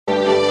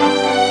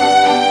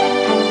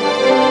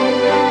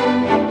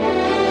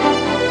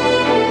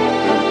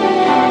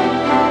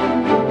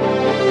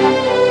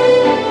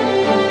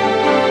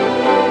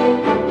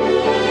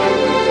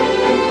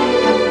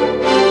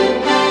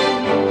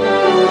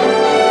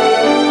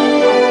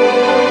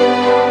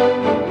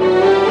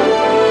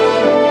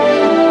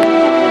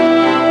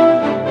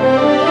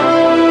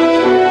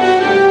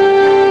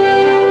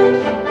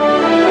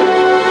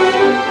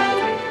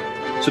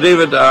So,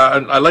 David,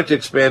 I'd like to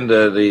expand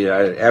the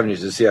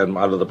avenues to see out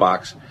of the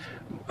box.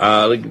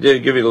 To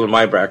give you a little of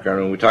my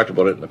background, and we talked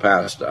about it in the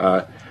past.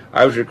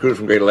 I was recruited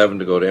from grade 11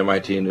 to go to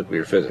MIT in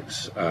nuclear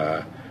physics.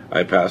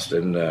 I passed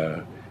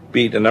and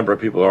beat a number of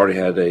people who already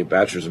had a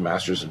bachelor's and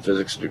master's in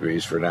physics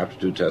degrees for an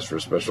aptitude test for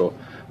a special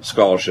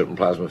scholarship in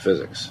plasma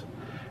physics.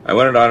 I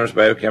went into honors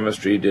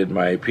biochemistry, did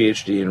my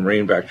PhD in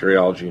marine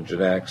bacteriology and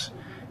genetics,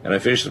 and I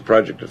finished the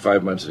project at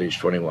 5 months at age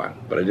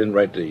 21. But I didn't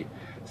write the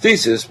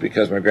thesis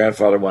because my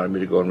grandfather wanted me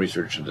to go and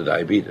research into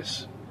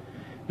diabetes.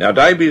 Now,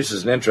 diabetes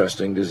is an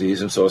interesting disease,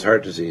 and so is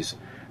heart disease.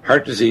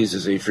 Heart disease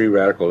is a free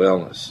radical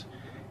illness.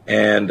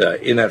 And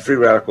in that free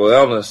radical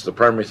illness, the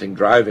primary thing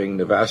driving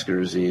the vascular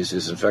disease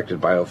is infected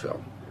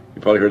biofilm.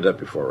 You probably heard that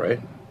before,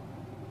 right?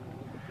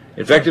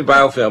 Infected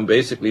biofilm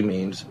basically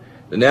means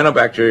the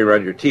nanobacteria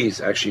around your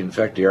teeth actually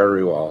infect the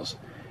artery walls,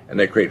 and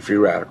they create free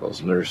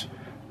radicals. And there's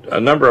a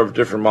number of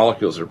different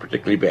molecules that are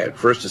particularly bad.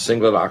 First is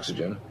singlet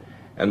oxygen,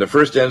 and the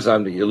first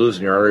enzyme that you lose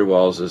in your artery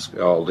walls is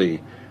called the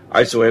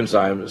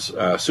isoenzyme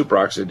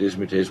superoxide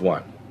dismutase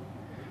 1.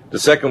 The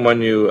second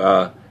one you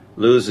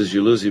lose is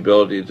you lose the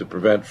ability to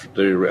prevent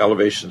the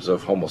elevations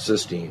of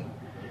homocysteine.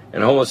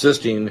 And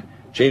homocysteine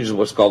changes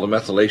what's called the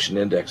methylation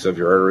index of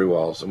your artery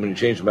walls. And when you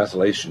change the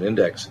methylation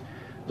index,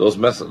 those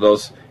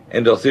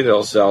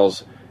endothelial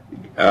cells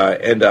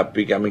end up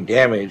becoming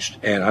damaged,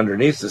 and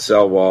underneath the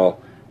cell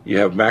wall you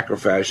have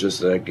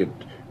macrophages that get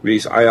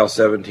release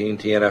IL-17,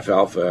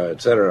 TNF-alpha,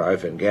 etc.,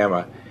 alpha and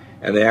gamma,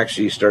 and they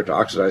actually start to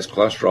oxidize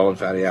cholesterol and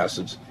fatty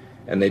acids,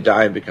 and they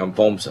die and become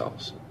foam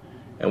cells.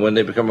 And when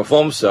they become a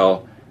foam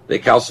cell, they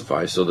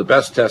calcify. So the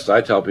best test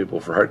I tell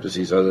people for heart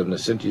disease, other than a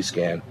CT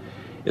scan,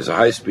 is a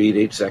high-speed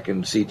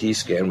 8-second CT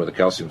scan with a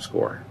calcium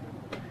score.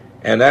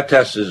 And that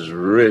test is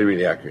really,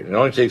 really accurate. It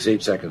only takes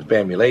 8 seconds.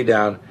 Bam, you lay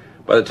down.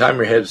 By the time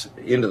your head's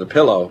into the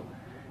pillow,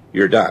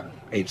 you're done.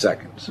 8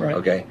 seconds. Right.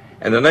 Okay?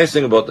 And the nice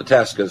thing about the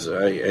test, because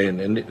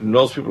and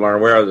most people aren't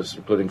aware of this,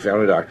 including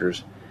family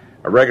doctors,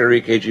 a regular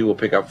EKG will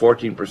pick up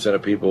 14%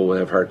 of people who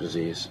have heart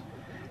disease.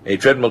 A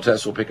treadmill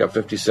test will pick up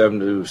 57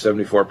 to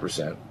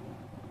 74%.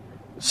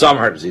 Some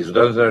heart disease. It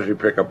doesn't actually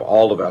pick up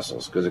all the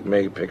vessels, because it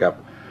may pick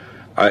up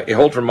a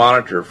Holter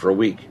monitor for a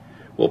week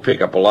will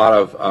pick up a lot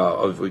of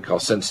what we call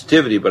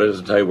sensitivity, but it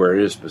doesn't tell you where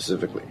it is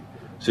specifically.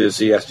 So you'll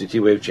see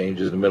STT wave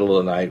changes in the middle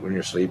of the night when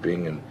you're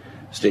sleeping and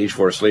stage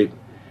 4 sleep.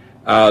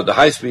 The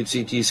high-speed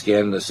CT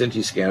scan and the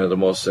CT scan are the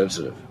most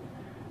sensitive.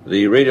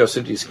 The radio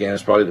CT scan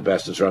is probably the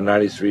best. It's around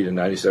 93 to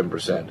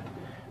 97%.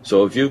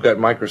 So if you've got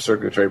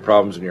microcirculatory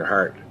problems in your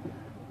heart,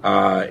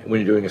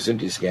 when you're doing a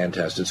CT scan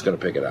test, it's going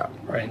to pick it up.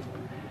 Right.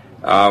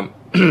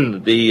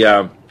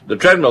 The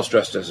treadmill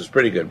stress test is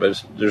pretty good,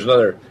 but there's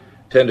another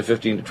 10 to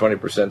 15 to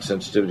 20%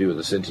 sensitivity with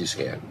the CT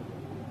scan.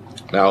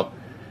 Now,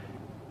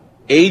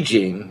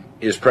 aging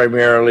is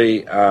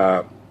primarily,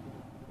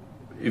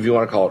 if you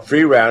want to call it,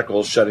 free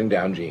radicals shutting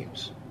down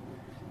genes.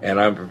 And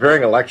I'm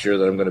preparing a lecture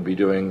that I'm going to be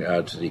doing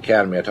to the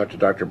Academy. I talked to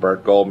Dr.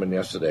 Bart Goldman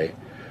yesterday,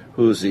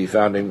 who's the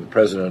founding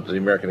president of the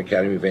American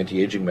Academy of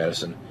Anti-Aging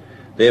Medicine.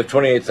 They have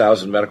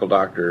 28,000 medical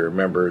doctor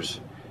members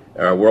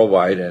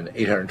worldwide and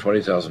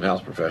 820,000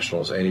 health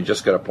professionals, and he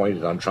just got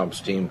appointed on Trump's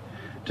team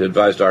to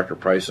advise Dr.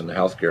 Price on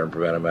healthcare and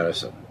preventive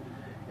medicine.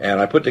 And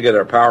I put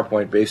together a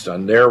PowerPoint based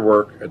on their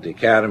work at the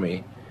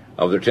Academy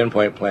of their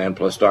 10-point plan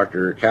plus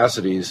Dr.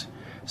 Cassidy's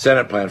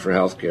Senate plan for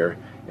healthcare,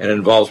 and it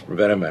involves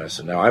preventive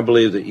medicine. Now, I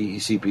believe that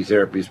EECP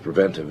therapy is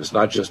preventive. It's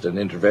not just an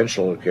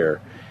interventional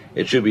care.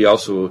 It should be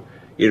also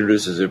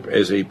introduced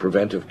as a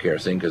preventive care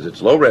thing, because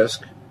it's low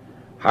risk,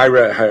 high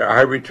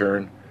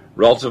return,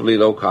 relatively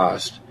low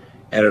cost,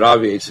 and it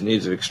obviates the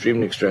needs of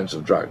extremely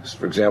expensive drugs.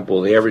 For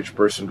example, the average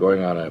person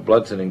going on a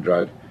blood thinning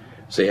drug,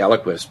 say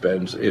Eliquis,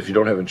 spends, if you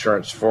don't have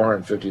insurance,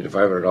 $450 to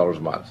 $500 a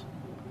month.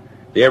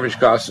 The average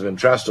cost of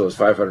Entresto is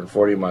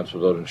 $540 a month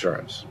without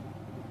insurance.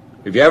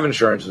 If you have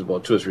insurance, it's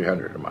about $200 or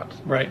 $300 a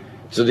month. Right.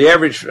 So the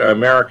average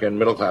American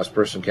middle-class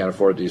person can't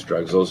afford these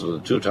drugs. Those are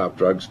the two top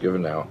drugs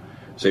given now,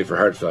 say, for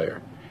heart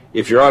failure.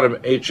 If you're on an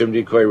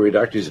HMG-CoA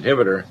reductase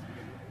inhibitor,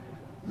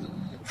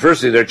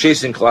 firstly, they're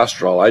chasing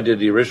cholesterol. I did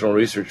the original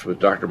research with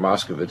Dr.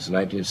 Moskowitz in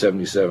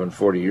 1977,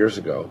 40 years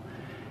ago,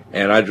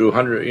 and we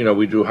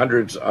drew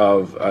hundreds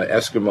of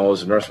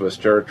Eskimos in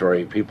Northwest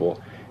Territory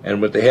people,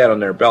 and what they had on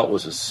their belt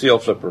was a seal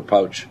flipper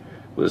pouch.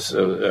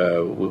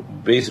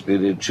 Basically,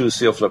 they'd choose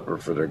seal flipper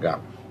for their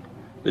gum.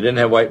 They didn't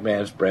have white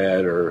man's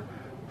bread or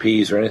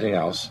peas or anything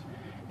else.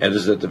 And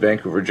this is at the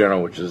Vancouver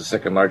General, which is the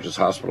second largest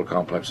hospital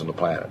complex on the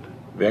planet.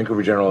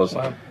 Vancouver General is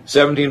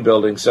 17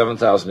 buildings,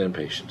 7,000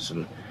 inpatients.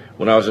 And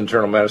when I was in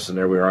internal medicine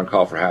there, we were on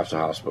call for half the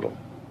hospital.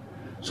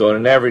 So in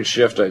an average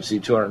shift, I'd see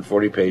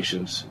 240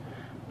 patients,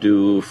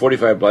 do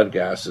 45 blood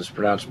gases,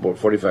 pronounce about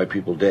 45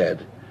 people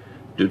dead,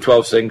 do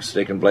 12 sinks,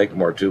 taking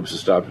Blakemore tubes to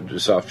stop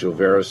esophageal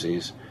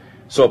varices,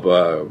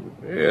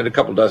 and a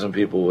couple dozen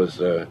people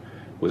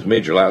with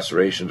major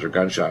lacerations or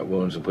gunshot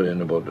wounds, and put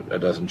in about a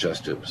dozen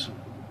chest tubes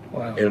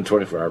in a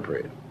 24-hour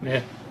period.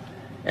 Yeah.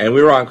 And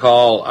we were on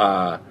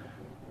call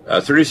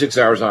 36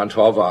 hours on,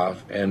 12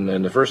 off, and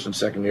in the first and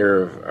second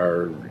year of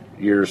our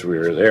years we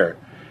were there,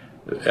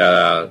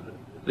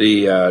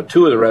 the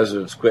 2 of the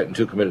residents quit and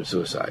 2 committed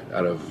suicide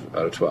out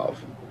of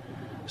 12.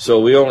 So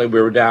we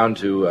were down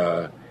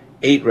to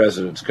 8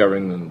 residents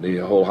covering the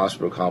whole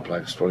hospital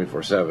complex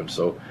 24/7.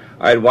 So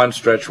I had one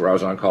stretch where I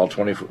was on call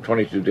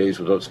 22 days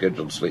without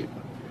scheduled sleep.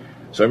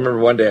 So I remember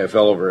one day I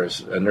fell over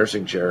a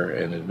nursing chair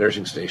in a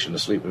nursing station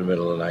asleep in the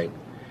middle of the night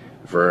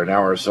for an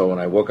hour or so. When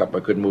I woke up, I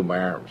couldn't move my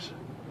arms.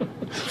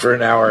 For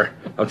an hour,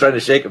 I'm trying to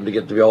shake them to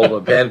get to hold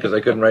the pen because I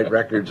couldn't write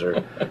records or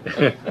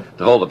to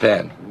hold the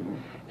pen.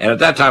 And at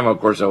that time, of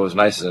course, I was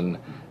nice and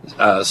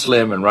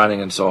slim and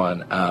running and so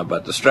on.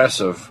 But the stress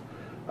of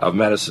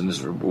medicine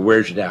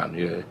wears you down.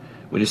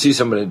 When you see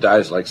somebody that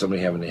dies, like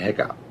somebody having a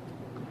hiccup.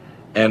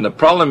 And the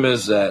problem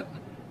is that,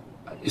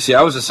 you see,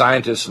 I was a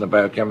scientist and a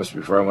biochemist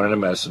before I went into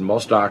medicine.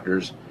 Most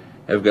doctors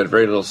have got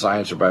very little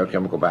science or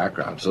biochemical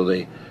background, so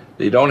they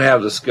don't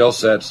have the skill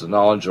sets, the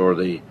knowledge, or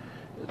the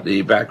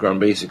background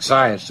basic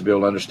science to be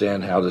able to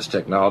understand how this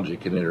technology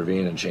can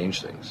intervene and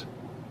change things.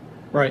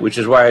 Right. Which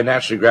is why I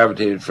naturally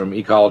gravitated from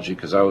ecology,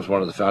 because I was one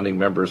of the founding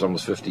members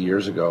almost 50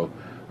 years ago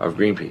of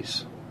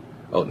Greenpeace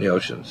out in the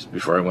oceans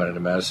before I went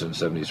into medicine in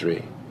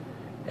 73.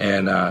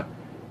 And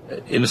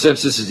in a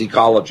sense, this is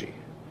ecology.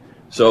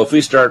 So if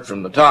we start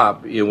from the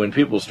top, when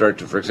people start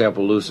to, for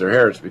example, lose their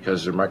hair, it's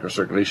because their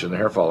microcirculation in the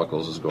hair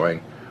follicles is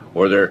going,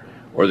 or they're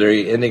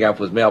ending up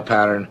with male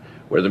pattern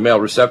where the male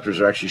receptors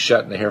are actually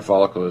shut in the hair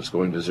follicle and it's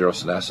going to zero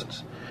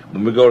senescence.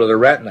 When we go to the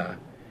retina,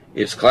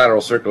 it's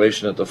collateral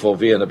circulation at the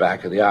fovea in the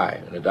back of the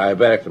eye. In a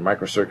diabetic, the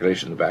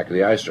microcirculation in the back of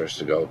the eye starts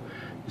to go.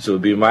 So it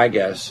would be my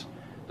guess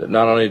that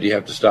not only do you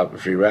have to stop the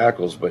free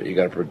radicals, but you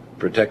got to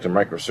protect the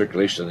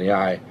microcirculation in the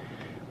eye,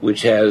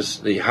 which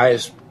has the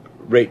highest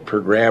rate per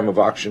gram of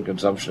oxygen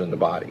consumption in the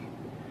body.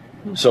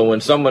 So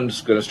when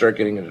someone's going to start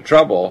getting into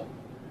trouble,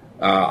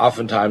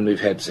 oftentimes they've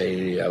had,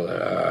 say,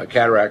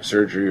 cataract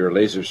surgery or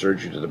laser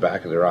surgery to the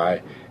back of their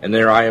eye, and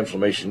their eye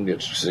inflammation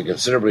gets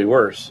considerably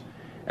worse,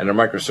 and their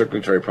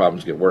microcirculatory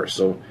problems get worse.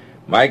 So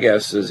my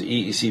guess is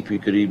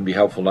EECP could even be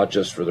helpful not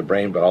just for the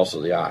brain, but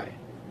also the eye.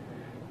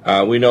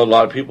 We know a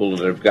lot of people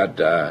that have got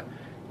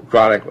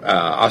chronic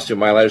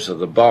osteomyelitis of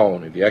the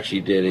bone. If you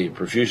actually did a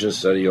perfusion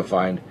study, you'll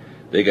find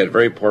they get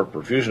very poor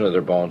perfusion of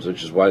their bones,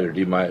 which is why they're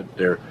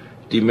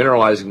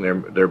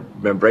demineralizing their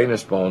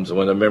membranous bones. And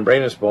when the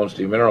membranous bones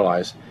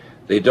demineralize,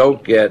 they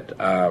don't get,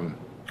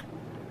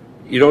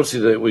 you don't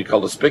see what we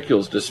call the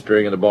spicules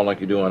disappearing in the bone like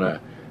you do on a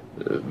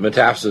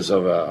metastasis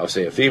of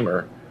say, a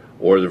femur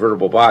or the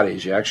vertebral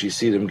bodies. You actually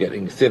see them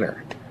getting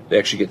thinner. They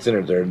actually get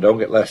thinner there and don't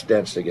get less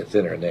dense, they get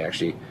thinner, and they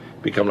actually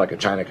become like a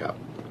china cup.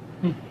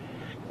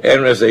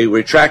 And as they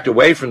retract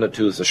away from the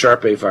tooth, the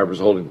sharp A fibers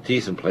holding the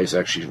teeth in place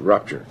actually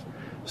rupture.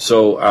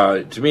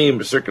 So to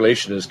me,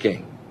 circulation is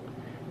king.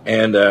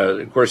 And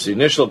of course, the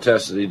initial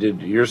test that he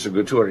did years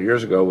ago, 200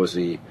 years ago, was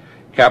the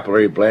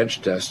capillary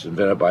Blanche test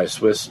invented by a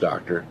Swiss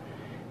doctor.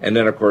 And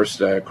then, of course,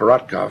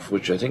 Korotkov,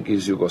 which I think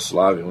is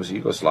Yugoslavian. Was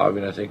he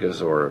Yugoslavian, I think,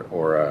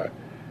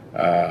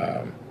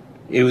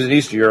 he was an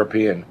Eastern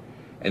European,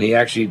 and he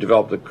actually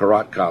developed the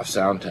Korotkov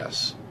sound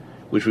test,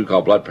 which we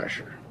call blood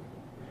pressure.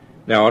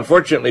 Now,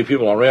 unfortunately,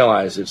 people don't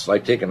realize it's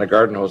like taking a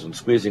garden hose and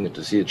squeezing it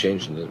to see a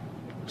change in the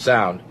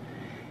sound.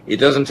 It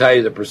doesn't tell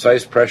you the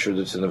precise pressure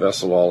that's in the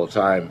vessel all the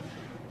time.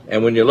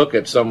 And when you look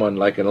at someone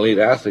like an elite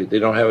athlete, they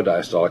don't have a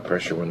diastolic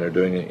pressure when they're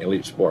doing an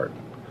elite sport.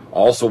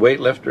 Also,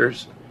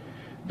 weightlifters,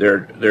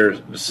 their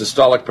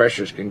systolic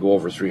pressures can go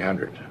over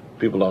 300.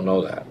 People don't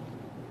know that.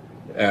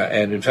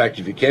 And in fact,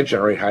 if you can't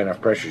generate high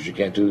enough pressures, you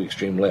can't do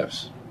extreme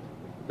lifts.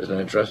 Isn't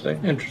that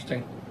interesting?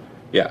 Interesting.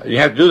 Yeah, you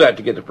have to do that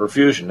to get the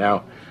perfusion.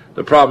 Now,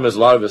 the problem is a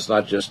lot of it's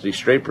not just the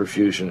straight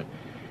perfusion.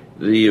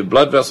 The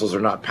blood vessels are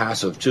not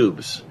passive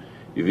tubes.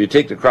 If you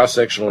take the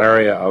cross-sectional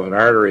area of an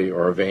artery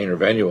or a vein or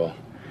venule,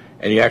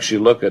 and you actually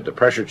look at the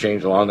pressure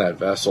change along that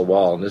vessel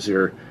wall, and these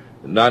are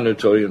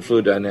non-Newtonian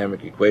fluid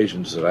dynamic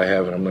equations that I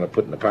have and I'm going to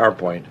put in the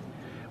PowerPoint,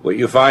 what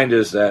you find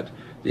is that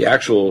the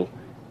actual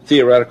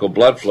theoretical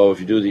blood flow, if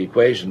you do the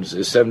equations,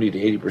 is 70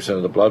 to 80%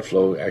 of the blood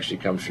flow actually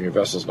comes from your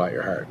vessels, not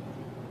your heart.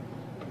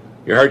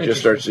 Your heart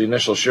just starts the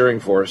initial shearing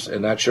force,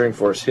 and that shearing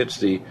force hits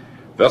the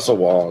vessel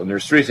wall, and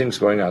there's 3 things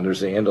going on. There's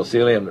the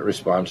endothelium that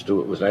responds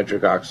to it with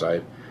nitric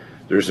oxide.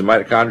 There's the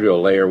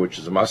mitochondrial layer, which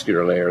is a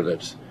muscular layer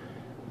that's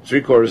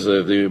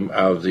 3/4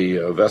 of the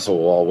vessel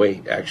wall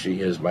weight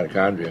actually is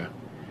mitochondria.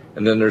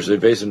 And then there's the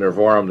vasa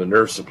nervorum, the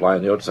nerve supply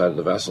on the outside of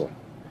the vessel.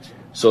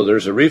 So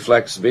there's a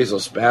reflex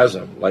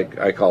vasospasm, like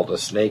I call it a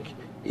snake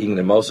eating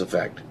the mouse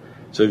effect.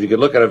 So if you could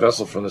look at a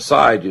vessel from the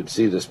side, you'd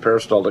see this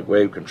peristaltic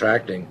wave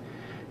contracting.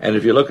 And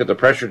if you look at the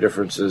pressure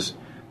differences,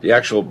 the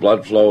actual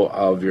blood flow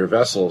of your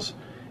vessels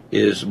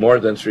is more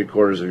than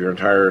 3/4 of your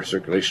entire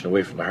circulation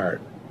away from the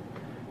heart.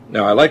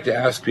 Now, I like to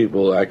ask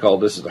people, I call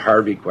this the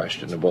Harvey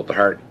question about the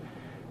heart.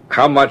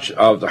 How much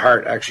of the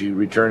heart actually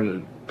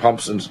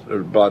pumps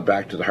blood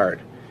back to the heart?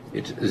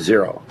 It's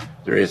 0.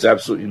 There is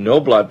absolutely no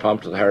blood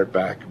pumped to the heart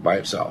back by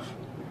itself.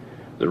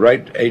 The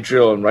right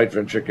atrial and right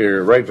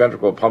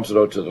ventricle pumps it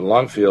out to the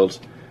lung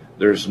fields.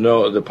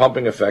 The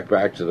pumping effect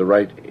back to the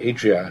right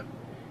atria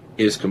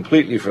is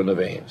completely from the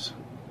veins.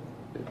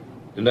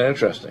 Isn't that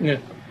interesting? Yeah.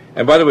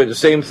 And by the way, the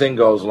same thing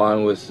goes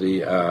along with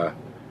the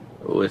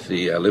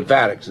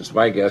lymphatics. It's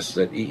my guess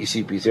that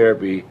EECP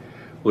therapy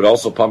would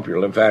also pump your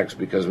lymphatics,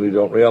 because we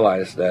don't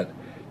realize that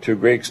to a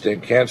great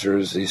extent cancer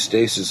is the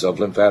stasis of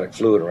lymphatic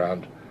fluid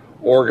around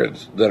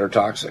organs that are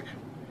toxic.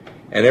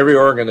 And every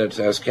organ that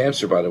has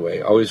cancer, by the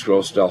way, always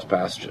grows stealth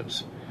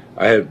pathogens.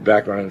 I had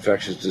background in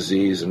infectious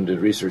disease and did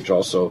research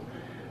also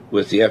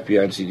with the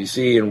FBI and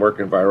CDC and work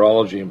in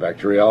virology and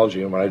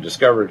bacteriology. And what I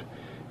discovered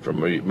from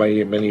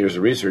my many years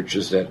of research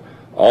is that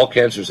all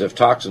cancers have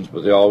toxins,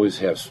 but they always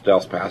have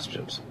stealth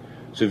pathogens.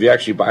 So if you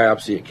actually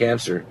biopsy a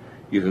cancer,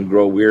 you can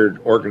grow weird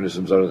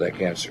organisms out of that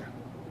cancer.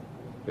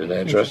 Isn't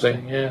that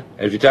interesting? Yeah.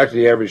 And if you talk to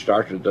the average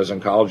doctor that does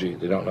oncology,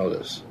 they don't know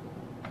this,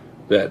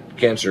 that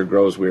cancer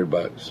grows weird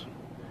bugs,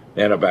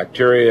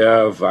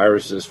 nanobacteria,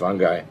 viruses,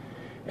 fungi.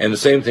 And the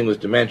same thing with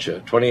dementia.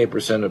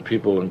 28% of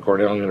people in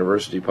Cornell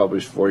University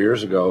published 4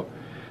 years ago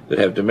that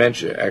have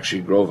dementia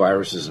actually grow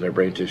viruses in their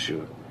brain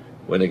tissue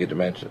when they get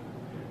dementia.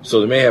 So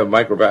they may have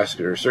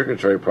microvascular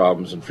circulatory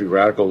problems and free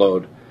radical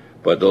load,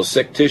 but those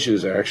sick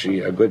tissues are actually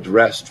a good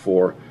rest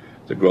for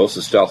the growth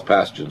of stealth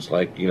pathogens,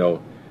 like,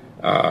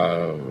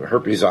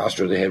 herpes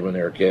zoster they had when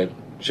they were a kid,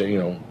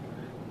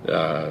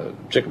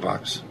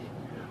 chickenpox,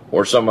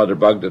 or some other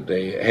bug that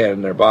they had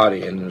in their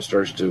body, and it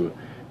starts to,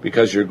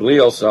 because your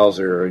glial cells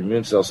or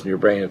immune cells in your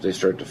brain, if they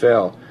start to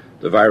fail,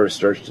 the virus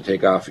starts to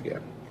take off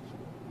again.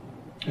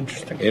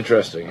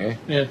 Interesting, eh?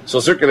 Yeah.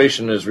 So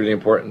circulation is really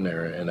important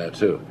there in that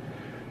too.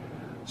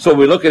 So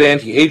we look at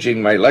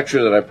anti-aging. My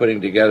lecture that I'm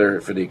putting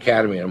together for the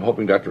Academy, and I'm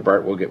hoping Dr.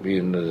 Bart will get me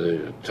into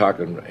the talk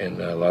in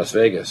Las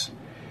Vegas,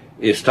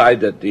 is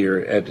tied that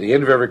at the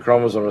end of every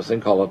chromosome is a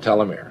thing called a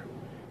telomere.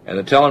 And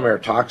the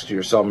telomere talks to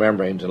your cell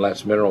membranes and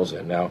lets minerals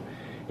in. Now,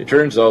 it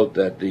turns out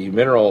that the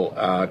mineral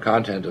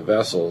content of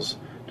vessels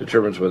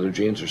determines whether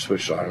genes are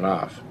switched on and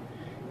off.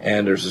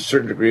 And there's a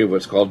certain degree of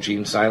what's called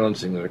gene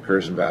silencing that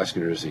occurs in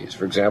vascular disease.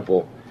 For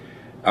example,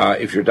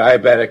 if you're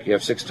diabetic, you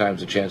have 6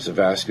 times the chance of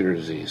vascular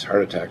disease,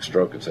 heart attack,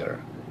 stroke,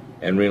 etc.,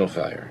 and renal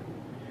failure.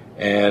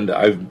 And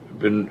I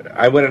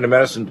went into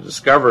medicine to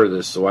discover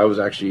this, so I was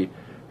actually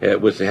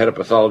with the head of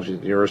pathology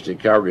at the University of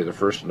Calgary, the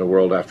first in the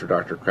world after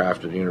Dr.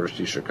 Kraft at the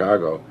University of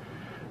Chicago,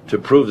 to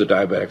prove that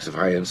diabetics have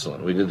high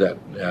insulin. We did that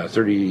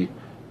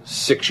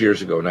 36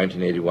 years ago,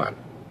 1981.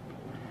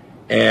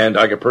 And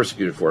I got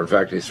persecuted for it. In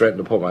fact, they threatened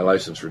to pull my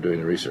license for doing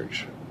the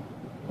research.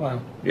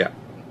 Wow. Yeah,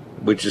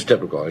 which is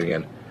typical.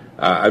 Again,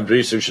 I've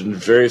researched in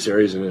various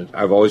areas, and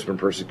I've always been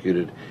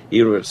persecuted,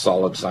 even with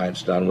solid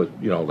science done with,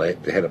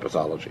 like the head of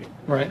pathology.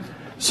 Right.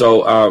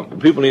 So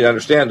people need to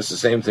understand it's the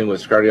same thing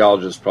with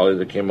cardiologists probably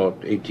that came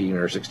out 18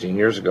 or 16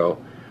 years ago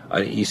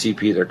on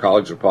ECP. Their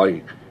colleagues were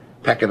probably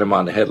pecking them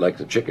on the head like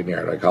the chicken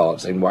yard, I call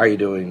it, saying, why are you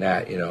doing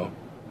that?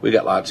 We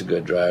got lots of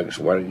good drugs.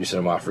 Why don't you send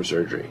them off for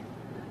surgery?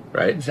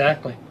 Right?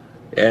 Exactly.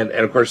 And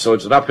of course, so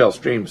it's an uphill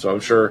stream. So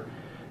I'm sure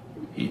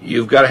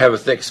you've got to have a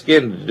thick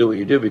skin to do what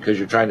you do, because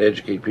you're trying to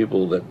educate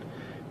people that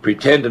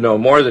pretend to know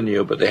more than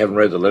you, but they haven't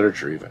read the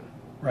literature even.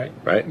 Right.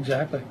 Right?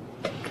 Exactly.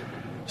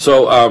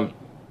 So,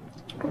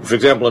 for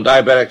example, in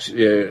diabetics,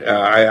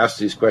 I asked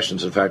these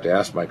questions. In fact, I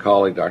asked my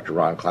colleague, Dr.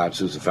 Ron Klatz,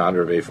 who's the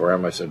founder of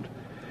A4M. I said,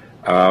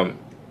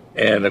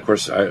 and of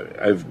course,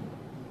 I've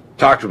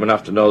talked to him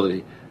enough to know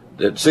that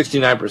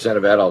 69%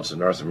 of adults in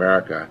North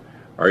America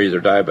are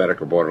either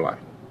diabetic or borderline.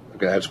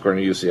 Okay, that's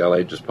according to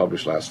UCLA, just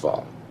published last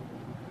fall.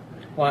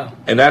 Wow.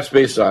 And that's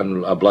based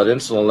on blood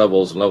insulin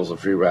levels and levels of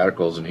free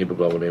radicals and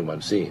hemoglobin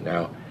A1C.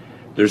 Now,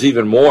 there's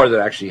even more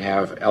that actually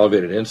have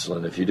elevated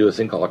insulin. If you do a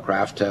thing called a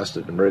Kraft test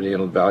at the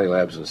Meridian Valley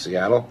Labs in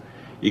Seattle,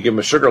 you give them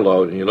a sugar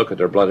load and you look at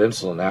their blood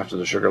insulin after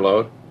the sugar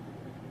load,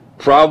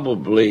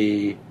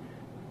 probably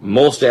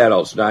most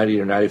adults,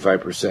 90 or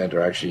 95%,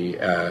 are actually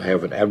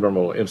have an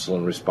abnormal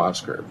insulin response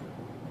curve.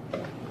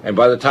 And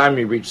by the time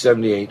you reach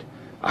 78,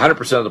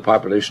 100% of the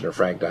population are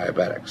frank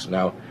diabetics.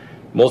 Now,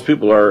 most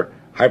people are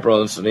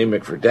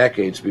hyperinsulinemic for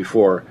decades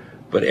before,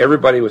 but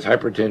everybody with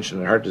hypertension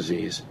and heart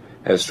disease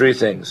has 3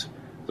 things.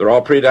 They're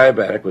all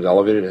pre-diabetic with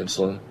elevated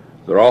insulin.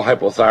 They're all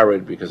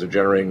hypothyroid because they're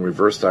generating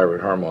reverse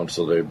thyroid hormone,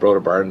 so the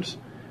Broda-Barnes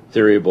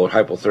theory about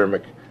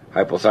hypothermic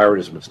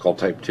hypothyroidism, it's called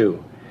type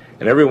 2.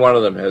 And every one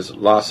of them has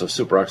loss of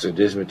superoxide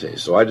dismutase.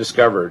 So I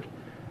discovered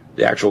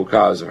the actual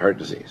cause of heart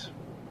disease.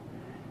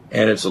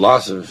 And it's the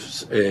loss of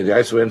the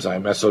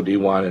isoenzyme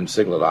SOD1 and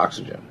singlet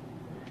oxygen.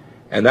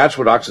 And that's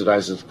what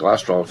oxidizes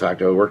cholesterol. In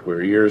fact, I worked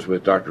for years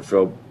with Dr.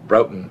 Phil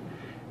Broughton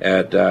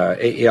at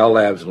AAEM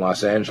Labs in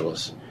Los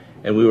Angeles.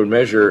 And we would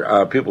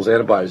measure people's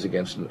antibodies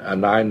against a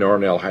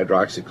 9-noronyl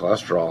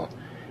hydroxycholesterol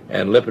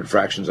and lipid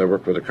fractions. I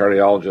worked with a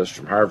cardiologist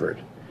from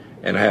Harvard.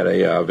 And I had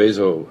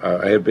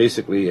I had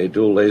basically a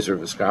dual laser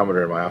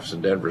viscometer in my office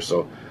in Denver.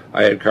 So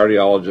I had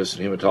cardiologists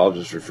and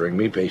hematologists referring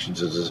me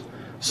patients as a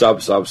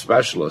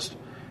sub-specialist.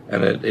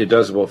 And it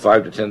does about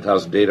 5,000 to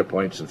 10,000 data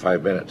points in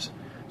 5 minutes.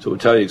 So it will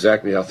tell you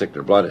exactly how thick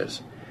their blood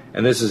is.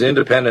 And this is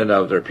independent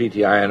of their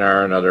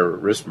PTINR and other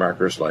risk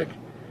markers like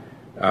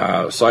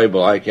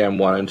soluble ACAM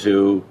 1 and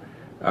 2,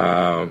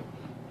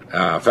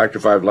 factor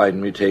V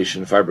Leiden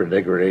mutation, fibrin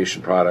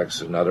degradation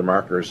products, and other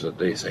markers that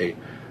they say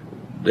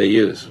they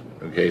use.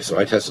 Okay, so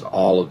I tested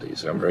all of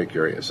these. I'm very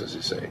curious, as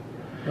you say.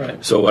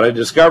 Right. So what I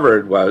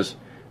discovered was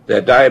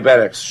that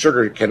diabetics,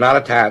 sugar cannot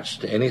attach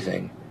to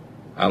anything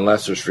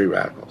unless there's free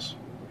radicals.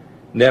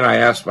 And then I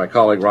asked my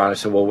colleague Ron, I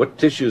said, well, what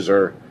tissues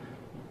are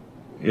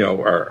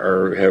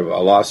have a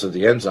loss of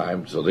the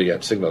enzyme, so they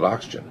get signaled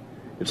oxygen?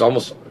 It's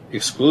almost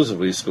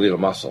exclusively skeletal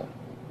muscle.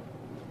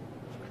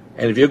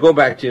 And if you go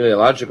back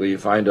teleologically, you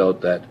find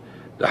out that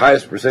the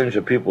highest percentage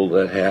of people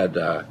that had,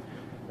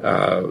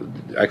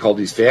 I call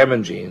these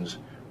famine genes,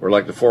 were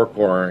like the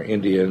four-corner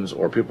Indians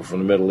or people from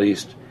the Middle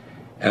East,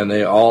 and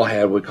they all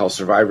had what we call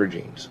survivor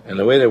genes. And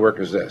the way they work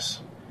is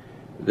this.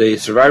 The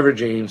survivor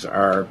genes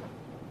are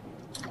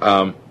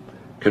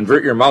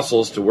convert your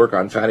muscles to work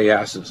on fatty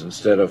acids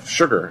instead of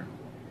sugar,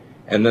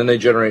 and then they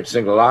generate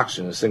single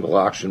oxygen. The single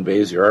oxygen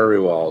bathes your artery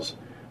walls,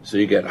 so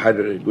you get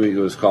it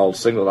was called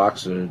single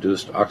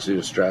oxygen-induced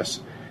oxidative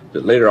stress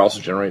that later also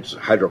generates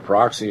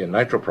hydroperoxy and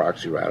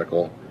nitroperoxy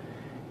radical,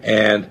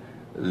 and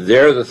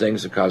they're the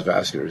things that cause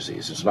vascular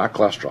disease. It's not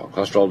cholesterol.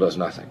 Cholesterol does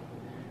nothing.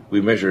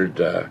 We measured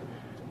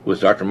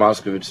with Dr.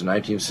 Moskovitz in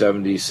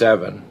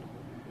 1977,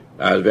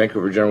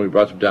 Vancouver General, we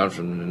brought them down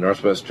from the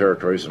Northwest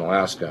Territories in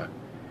Alaska,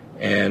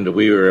 and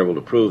we were able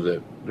to prove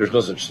that there's no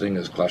such thing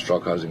as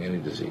cholesterol causing any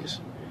disease.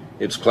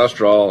 It's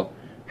cholesterol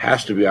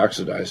has to be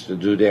oxidized to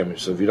do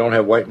damage. So if you don't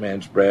have white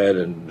man's bread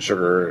and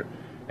sugar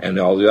and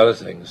all the other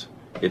things,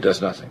 it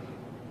does nothing.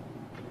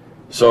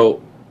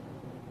 So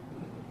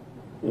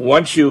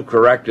once you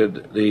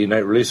corrected the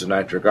release of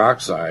nitric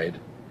oxide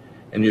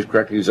and you've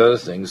corrected these other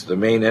things, the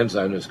main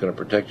enzyme that's going to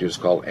protect you is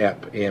called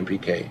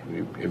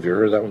AMPK. Have you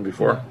heard of that one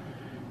before?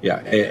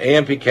 Yeah.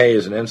 AMPK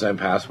is an enzyme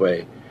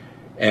pathway,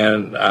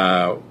 and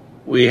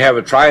we have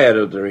a triad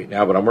of it right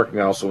now, but I'm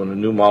working also on a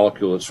new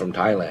molecule that's from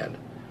Thailand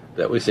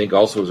that we think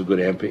also is a good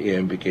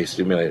AMPK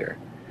stimulator.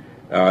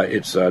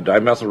 It's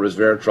dimethyl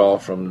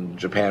resveratrol from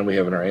Japan we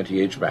have in our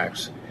anti-age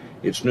max.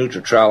 It's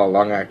NutriMedical, a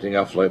long-acting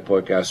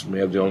alpha-lipoic acid. We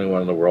have the only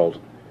one in the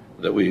world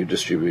that we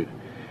distribute.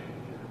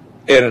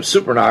 And it's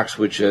Supernox,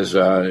 which is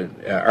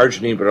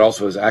arginine, but it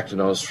also has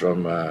actinose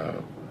from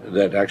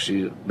that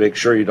actually makes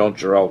sure you don't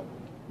draw out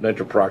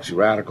nitroperoxy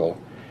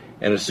radical,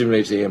 and it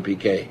stimulates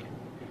AMPK.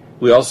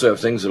 We also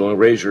have things that will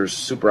raise your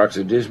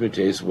superoxide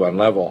dismutase one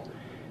level.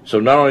 So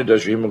not only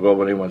does your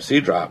hemoglobin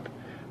A1C drop,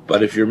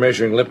 but if you're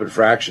measuring lipid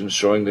fractions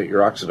showing that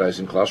you're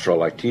oxidizing cholesterol,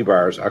 like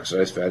T-bars,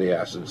 oxidized fatty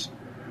acids,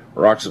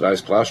 or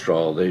oxidized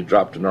cholesterol, they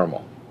drop to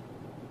normal.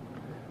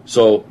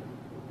 So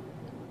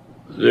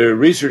the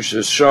research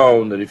has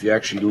shown that if you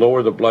actually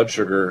lower the blood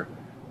sugar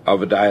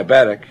of a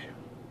diabetic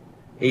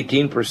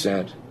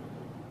 18%,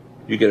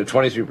 you get a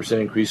 23%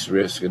 increased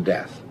risk of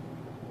death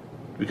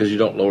because you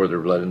don't lower their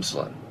blood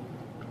insulin.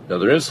 Now,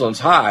 their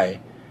insulin's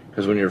high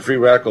because when your free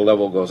radical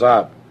level goes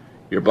up,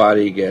 your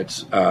body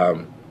gets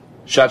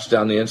shuts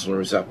down the insulin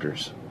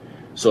receptors.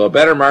 So a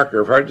better marker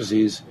of heart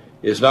disease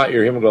is not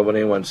your hemoglobin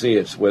A1C,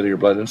 it's whether your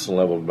blood insulin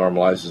level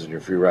normalizes and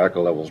your free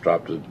radical levels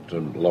drop to a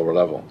lower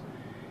level.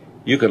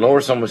 You can lower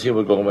someone's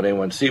hemoglobin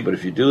A1C, but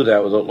if you do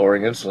that without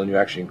lowering insulin, you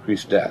actually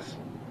increase death.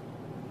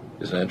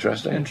 Isn't that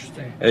interesting?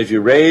 Interesting. And if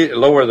you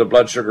lower the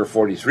blood sugar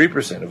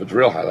 43%, if it's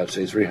real high, let's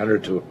say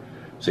 300 to,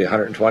 say,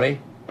 120,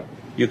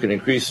 you can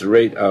increase the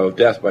rate of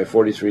death by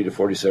 43 to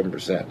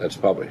 47%. That's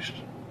published.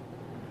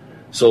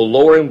 So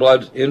lowering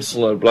blood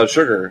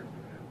sugar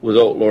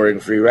without lowering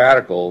free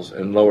radicals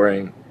and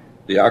lowering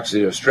the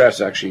oxidative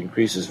stress actually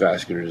increases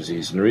vascular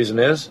disease. And the reason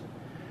is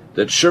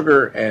that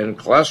sugar and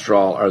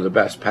cholesterol are the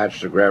best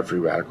patch to grab free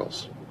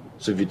radicals.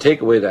 So if you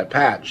take away that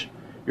patch,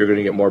 you're going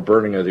to get more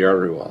burning of the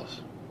artery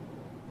walls.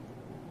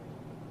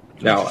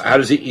 Now, how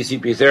does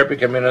ECP therapy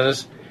come in on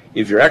this?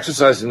 If you're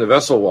exercising the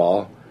vessel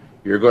wall,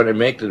 you're going to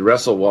make the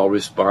vessel wall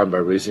respond by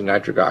releasing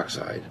nitric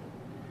oxide.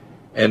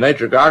 And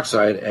nitric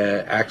oxide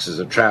acts as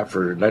a trap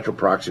for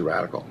nitroperoxy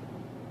radical.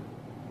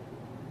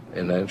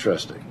 Isn't that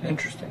interesting?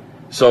 Interesting.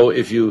 So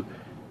if you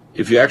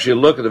actually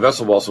look at the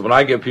vessel wall, so when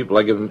I give people,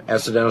 I give them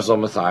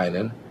acetylmethionine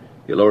methionine.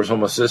 It lowers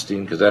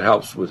homocysteine because that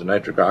helps with the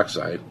nitric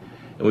oxide.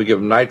 And we give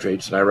them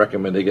nitrates, and I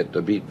recommend they get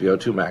the beat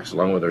VO2 max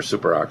along with their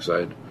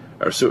superoxide,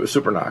 or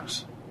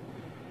Supernox.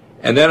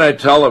 And then I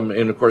tell them,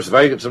 and of course, if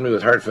I get somebody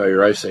with heart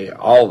failure, I say,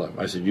 all of them,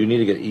 I said, you need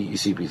to get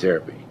EECP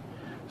therapy.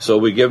 So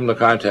we give them the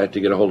contact to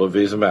get a hold of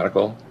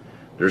VasoMedical.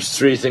 There's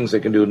three things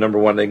they can do. Number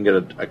one, they can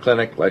get a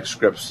clinic like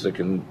Scripps that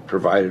can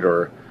provide it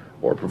or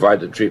provide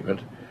the treatment.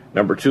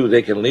 Number two,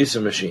 they can lease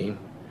a machine,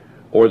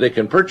 or they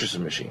can purchase a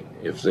machine.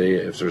 If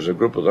there's a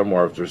group of them,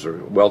 or if there's a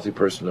wealthy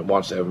person that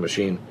wants to have a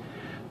machine,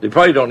 they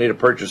probably don't need to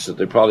purchase it.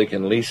 They probably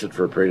can lease it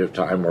for a period of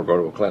time or go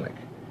to a clinic.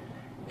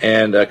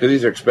 And because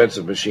these are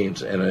expensive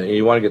machines, and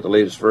you want to get the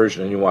latest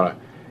version, and you want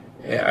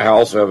to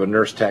also have a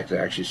nurse tech that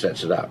actually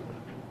sets it up,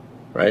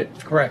 right?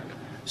 Correct.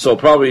 So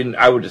probably,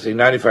 I would say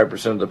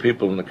 95% of the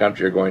people in the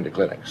country are going to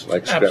clinics,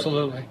 like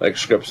Absolutely. Like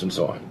Scripps and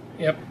so on.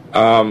 Yep.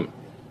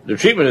 The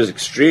treatment is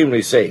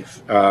extremely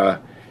safe.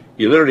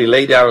 You literally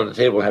lay down on the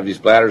table and have these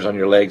bladders on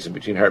your legs, and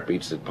between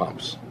heartbeats it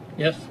pumps.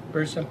 Yes,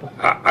 very simple.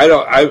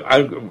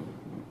 I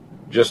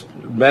just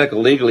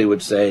medical legally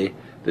would say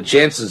the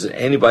chances that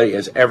anybody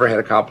has ever had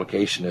a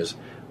complication is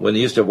when they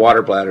used to have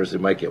water bladders, they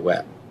might get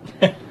wet.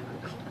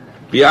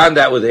 Beyond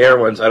that, with the air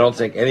ones, I don't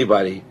think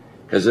anybody,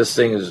 because this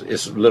thing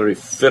is literally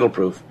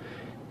fiddle-proof,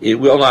 it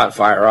will not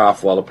fire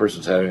off while the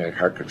person's having a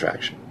heart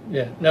contraction.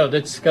 Yeah, no,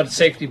 that's got a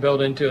safety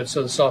built into it,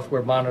 so the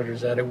software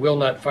monitors that. It will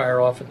not fire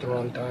off at the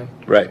wrong time.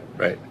 Right.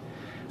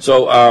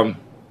 So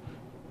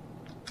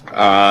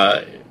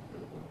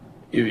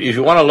if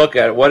you want to look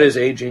at what is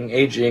aging,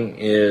 aging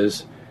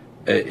is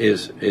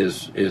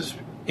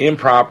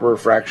improper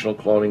fractional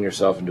cloning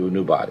yourself into a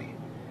new body.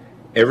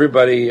 Every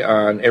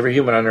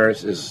human on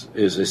Earth is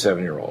a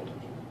 7-year-old.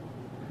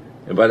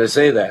 And by they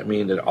say that,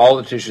 mean that all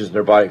the tissues in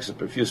their body,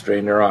 except a few stray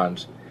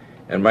neurons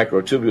and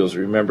microtubules,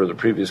 remember the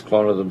previous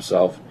clone of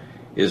themselves,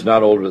 is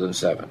not older than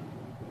 7.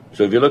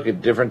 So if you look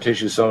at different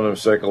tissues, some of them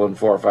cycle in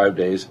 4 or 5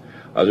 days,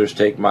 others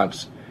take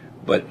months,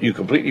 but you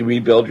completely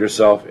rebuild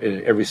yourself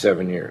every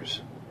 7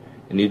 years.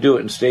 And you do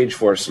it in stage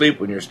 4 sleep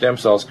when your stem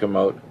cells come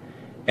out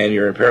and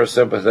you're in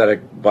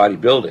parasympathetic body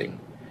building,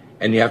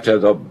 and you have to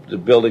have the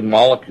building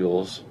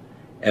molecules,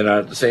 and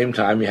at the same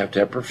time you have to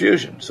have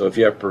perfusion. So if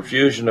you have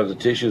perfusion of the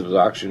tissues with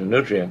oxygen and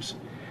nutrients,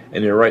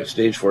 and you're right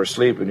stage 4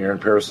 sleep and you're in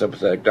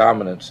parasympathetic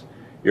dominance,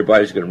 your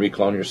body's going to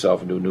reclone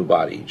yourself into a new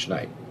body each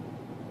night.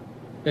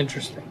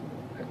 Interesting,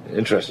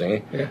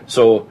 eh? Yeah.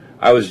 So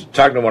I was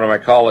talking to one of my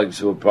colleagues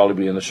who will probably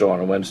be in the show on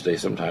a Wednesday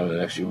sometime in the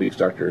next few weeks,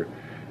 Dr.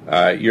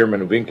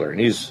 Yerman Winkler, and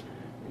he's,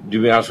 to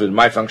be honest with you,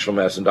 my functional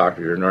medicine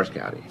doctor here in North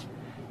County.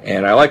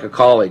 And I like a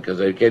colleague because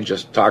I can't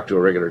just talk to a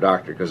regular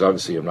doctor, because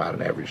obviously I'm not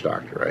an average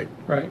doctor, right?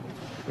 Right.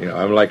 You know,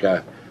 I'm like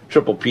a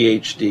triple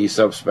PhD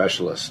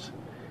subspecialist.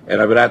 And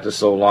I've been at this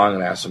so long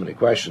and asked so many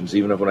questions,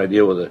 even if when I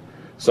deal with a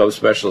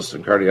subspecialist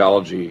in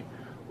cardiology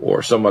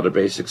or some other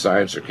basic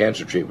science or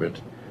cancer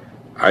treatment,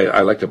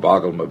 I like to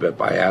boggle them a bit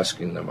by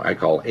asking them, I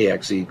call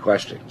AXE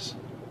questions,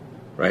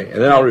 right?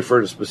 And then I'll refer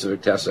to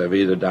specific tests I've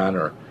either done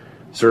or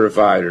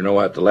certified or know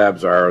what the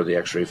labs are or the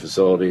x-ray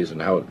facilities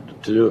and how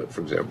to do it, for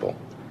example.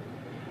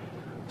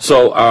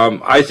 So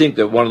I think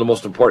that one of the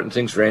most important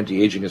things for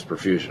anti-aging is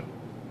perfusion.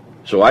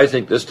 So I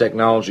think this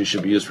technology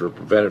should be used for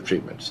preventive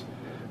treatments,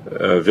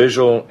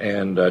 visual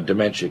and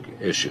dementia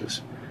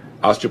issues.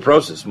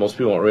 Osteoporosis, most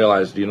people don't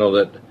realize, do you know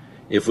that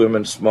if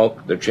women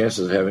smoke, their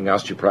chances of having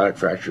osteoporotic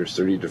fractures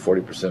 30 to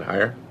 40%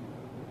 higher?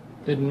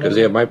 Didn't know. Because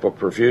they have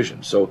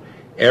hypoperfusion. So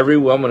every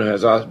woman who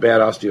has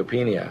bad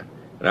osteopenia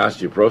and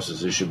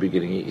osteoporosis, they should be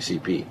getting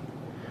EECP.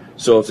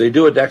 So if they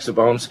do a DEXA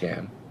bone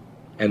scan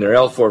and their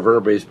L4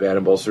 vertebrae is bad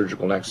in both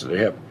cervical next to their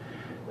hip,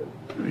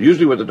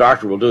 usually what the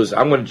doctor will do is,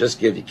 I'm going to just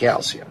give you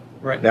calcium.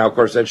 Right. Now, of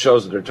course, that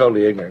shows that they're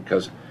totally ignorant,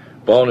 because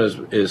bone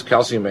is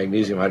calcium,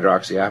 magnesium,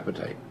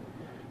 hydroxyapatite.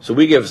 So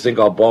we give a thing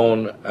called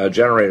bone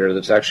generator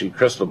that's actually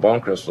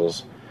bone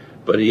crystals,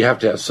 but you have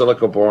to have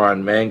silica,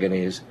 boron,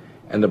 manganese,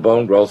 and the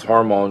bone growth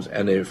hormones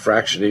and the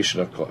fractionation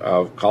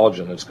of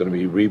collagen that's going to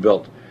be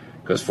rebuilt,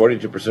 because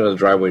 42% of the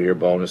dry weight of your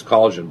bone is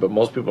collagen. But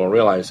most people don't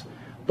realize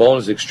bone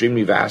is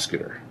extremely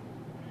vascular,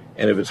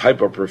 and if it's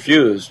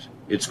hypoperfused,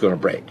 it's going to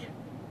break.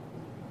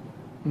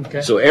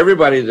 Okay. So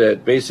everybody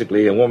that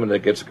basically, a woman that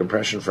gets a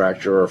compression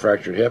fracture or a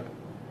fractured hip,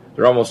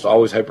 they're almost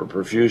always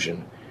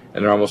hyperperfusion,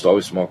 and they're almost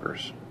always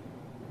smokers.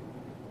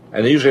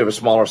 And they usually have a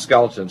smaller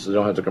skeleton, so they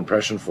don't have the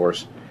compression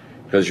force,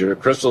 because your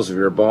crystals of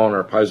your bone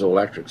are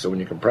piezoelectric. So when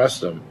you compress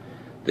them,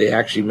 they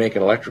actually make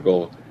an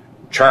electrical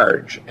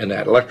charge, and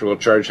that electrical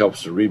charge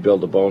helps to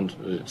rebuild the bone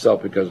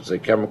itself, because it's a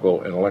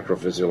chemical and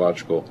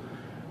electrophysiological,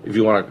 if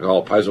you want to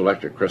call it,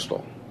 piezoelectric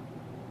crystal.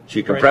 So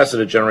you compress it,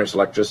 it generates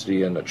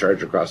electricity and a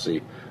charge across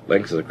the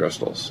length of the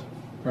crystals.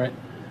 Right.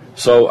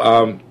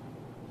 So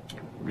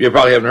you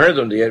probably haven't heard of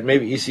them yet.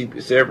 Maybe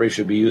ECP therapy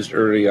should be used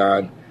early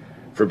on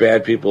for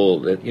bad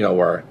people that, you know,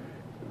 are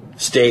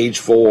stage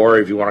 4,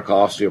 if you want to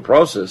call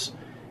osteoporosis.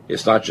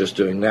 It's not just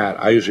doing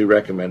that. I usually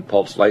recommend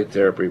pulse light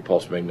therapy,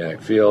 pulse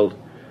magnetic field,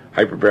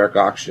 hyperbaric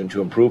oxygen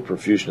to improve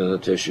perfusion of the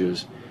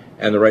tissues,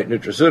 and the right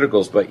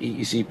nutraceuticals. But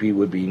EECP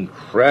would be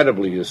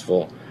incredibly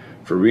useful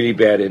for really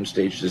bad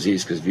end-stage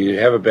disease, because if you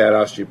have a bad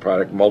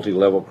osteoporotic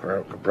multi-level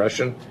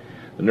compression,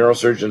 the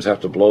neurosurgeons have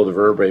to blow the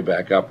vertebrae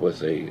back up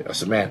with a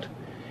cement.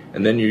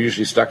 And then you're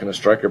usually stuck in a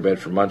striker bed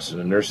for months in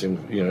a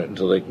nursing unit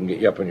until they can get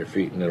you up on your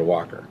feet and in a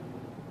walker.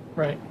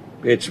 Right.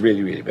 It's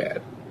really, really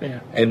bad. Yeah.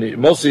 And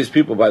most of these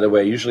people, by the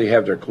way, usually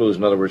have their clues.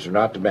 In other words, they're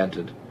not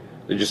demented.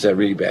 They just have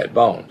really bad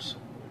bones.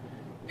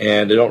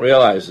 And they don't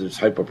realize that it's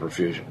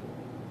hypoperfusion.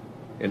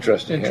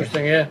 Interesting,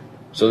 yeah.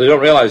 So they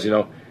don't realize, you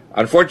know,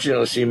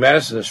 unfortunately, see,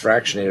 medicine is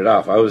fractionated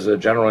off. I was a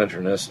general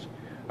internist.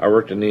 I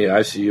worked in the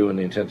ICU and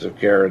the intensive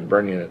care and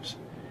burn units,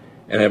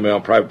 and had my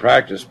own private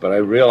practice, but I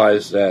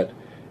realized that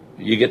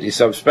you get these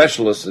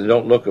subspecialists and they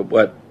don't look at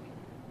what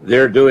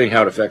they're doing,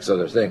 how it affects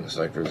other things,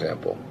 like, for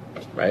example,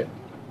 right?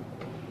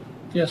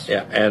 Yes.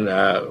 Yeah, and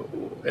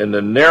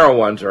the narrow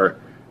ones are,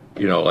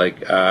 you know,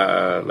 like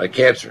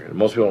cancer.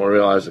 Most people don't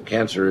realize that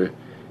cancer,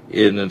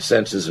 in a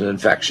sense, is an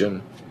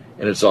infection,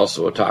 and it's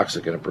also a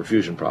toxic and a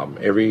perfusion problem.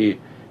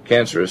 Every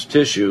cancerous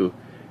tissue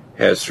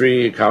has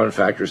 3 common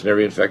factors in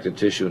every infected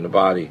tissue in the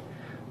body.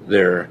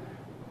 There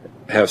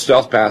have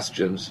stealth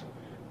pathogens,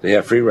 they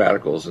have free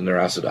radicals and they're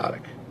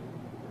acidotic.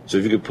 So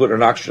if you could put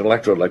an oxygen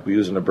electrode like we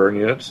use in the burn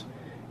units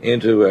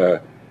into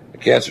a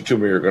cancer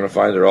tumor, you're going to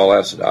find they're all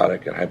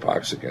acidotic and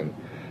hypoxic and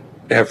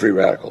have free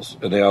radicals,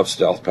 and they have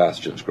stealth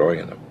pathogens growing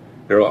in them.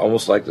 They're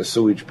almost like the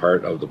sewage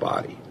part of the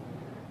body,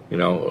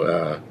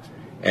 and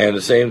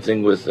the same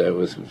thing with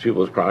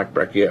people with chronic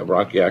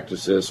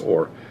bronchiectasis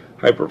or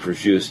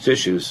hyperperfused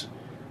tissues,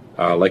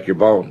 like your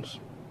bones.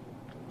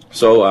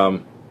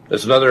 So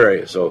that's another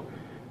area. So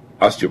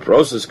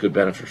osteoporosis could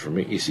benefit from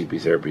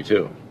ECP therapy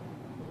too.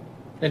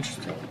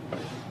 Interesting.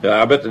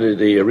 I bet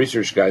the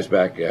research guys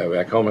back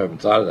home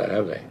haven't thought of that,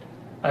 have they?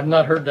 I've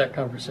not heard that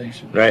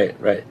conversation.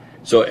 Right.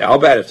 So I'll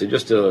bet if they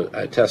just did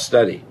a test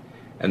study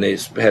and they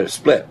had a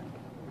split,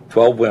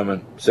 12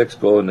 women, 6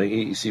 go in the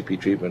EECP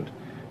treatment,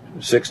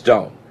 6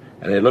 don't,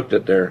 and they looked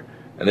at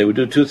and they would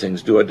do 2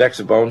 things: do a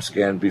DEXA bone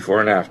scan before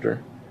and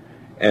after,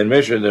 and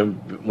measure them.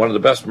 One of the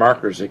best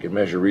markers they can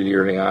measure really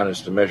early on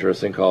is to measure a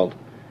thing called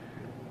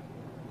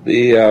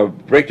the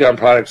breakdown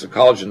products of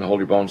collagen that hold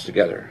your bones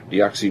together,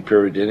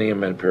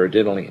 deoxypyridinium and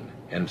pyridinoline.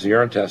 And it's a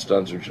urine test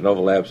done through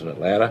Genova Labs in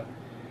Atlanta.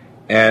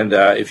 And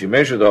if you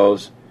measure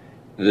those,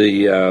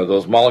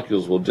 those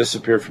molecules will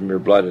disappear from your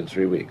blood in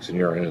 3 weeks, in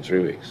urine in 3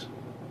 weeks.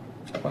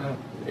 Wow.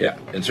 Yeah,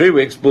 in 3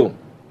 weeks, boom.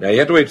 Now you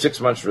have to wait 6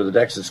 months for the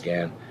DEXA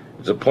scan.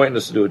 It's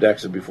pointless to do a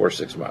DEXA before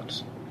 6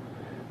 months.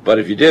 But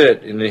if you did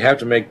it, and you have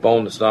to make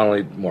bone that's not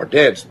only more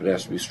dense, but it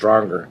has to be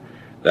stronger.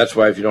 That's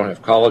why if you don't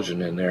have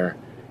collagen in there,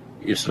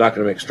 it's not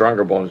going to make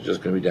stronger bones, it's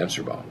just going to be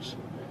denser bones.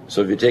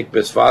 So if you take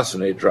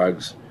bisphosphonate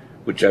drugs,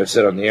 which I've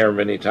said on the air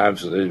many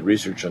times, so they did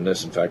research on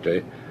this. In fact,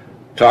 I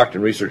talked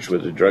and researched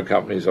with the drug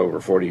companies over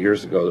 40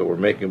 years ago that were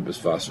making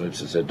bisphosphonates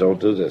and said, don't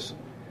do this.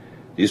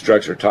 These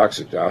drugs are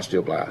toxic to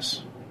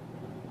osteoblasts,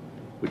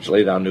 which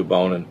lay down new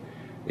bone. And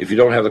if you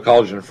don't have the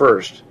collagen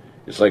first,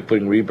 it's like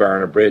putting rebar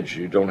on a bridge.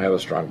 You don't have a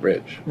strong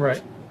bridge.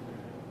 Right.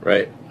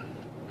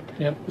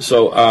 Yep.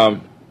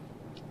 So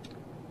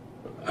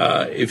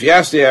if you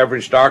ask the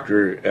average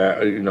doctor,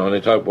 and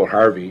they talk about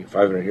Harvey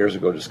 500 years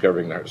ago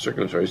discovering the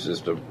circulatory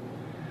system,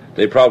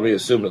 they probably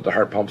assume that the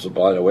heart pumps the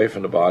blood away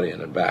from the body and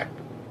then back.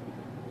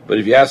 But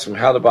if you ask them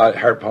how the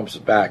heart pumps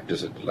it back,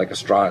 does it like a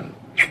straw and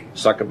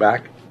suck it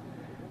back?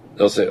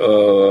 They'll say,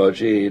 oh,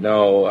 gee,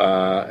 no,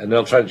 and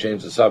they'll try to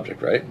change the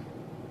subject, right?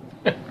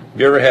 Have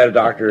you ever had a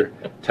doctor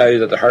tell you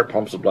that the heart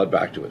pumps the blood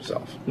back to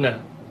itself?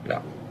 No.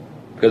 No.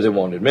 Because they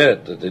won't admit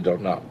it, that they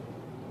don't know.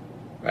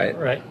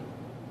 Right?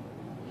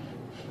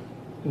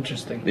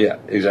 Interesting. Yeah,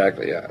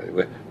 exactly, yeah.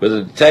 But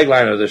the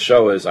tagline of this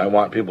show is, I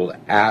want people to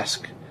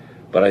ask,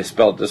 but I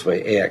spell it this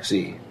way,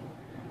 AXE,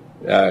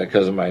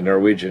 because of my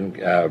Norwegian,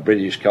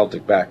 British,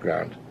 Celtic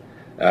background,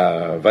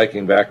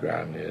 Viking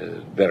background.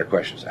 Better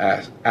questions.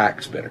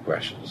 Ask better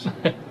questions.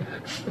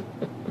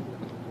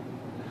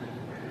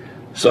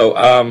 So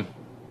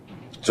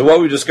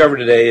what we discovered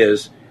today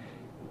is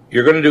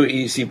you're going to do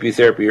ECP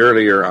therapy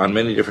earlier on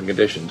many different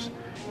conditions.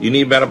 You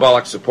need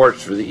metabolic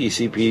supports for the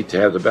ECP to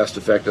have the best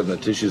effect on the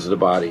tissues of the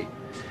body.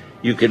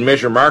 You can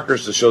measure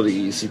markers to show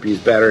the ECP is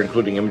better,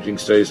 including imaging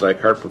studies like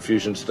heart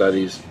perfusion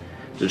studies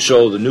that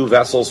show the new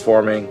vessels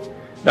forming,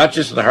 not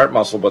just in the heart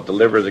muscle, but the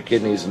liver, the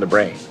kidneys, and the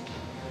brain.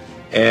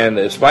 And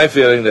it's my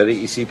feeling that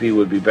ECP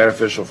would be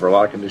beneficial for a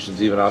lot of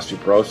conditions, even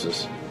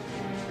osteoporosis,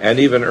 and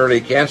even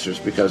early cancers,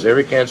 because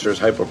every cancer is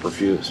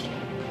hypoperfused.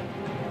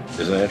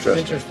 Isn't that interesting?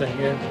 Interesting,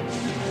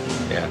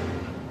 Yeah.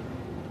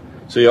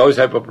 So you always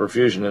have a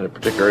perfusion in a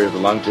particular area of the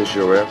lung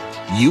tissue or whatever.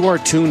 You are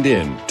tuned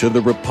in to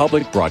the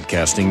Republic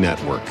Broadcasting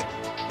Network.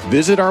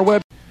 Visit our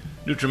web.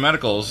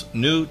 NutriMedical's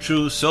new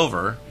True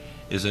Silver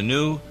is a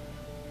new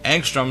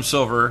angstrom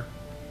silver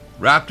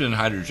wrapped in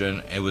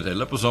hydrogen and with a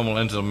liposomal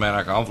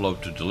enzymatic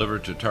envelope to deliver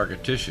to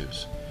target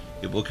tissues.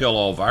 It will kill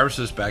all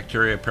viruses,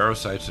 bacteria,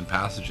 parasites, and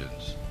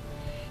pathogens.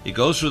 It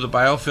goes through the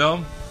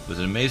biofilm with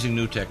an amazing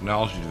new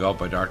technology developed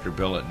by Dr.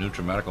 Bill at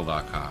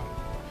NutriMedical.com.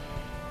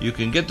 You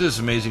can get this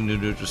amazing new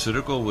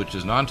nutraceutical, which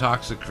is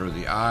non-toxic for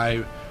the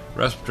eye,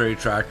 respiratory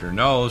tract, or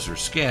nose, or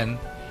skin,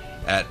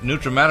 at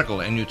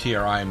NutriMedical,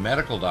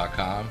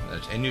 NutriMedical.com.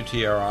 That's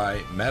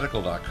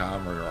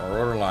NutriMedical.com, or our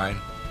order line,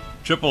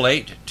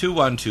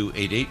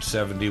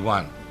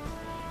 888-212-8871.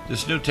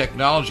 This new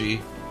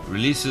technology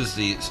releases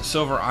the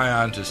silver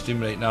ion to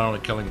stimulate not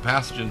only killing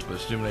pathogens, but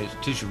stimulates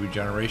tissue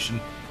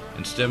regeneration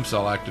and stem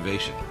cell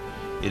activation.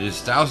 It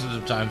is thousands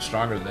of times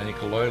stronger than any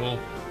colloidal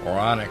or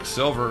onyx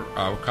silver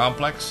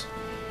complex,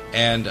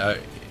 and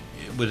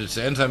with its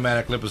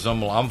enzymatic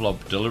liposomal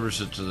envelope delivers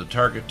it to the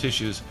target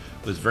tissues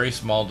with very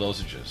small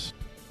dosages.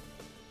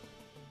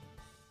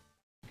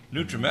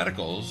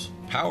 NutriMedical's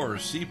Power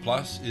C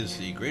Plus is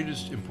the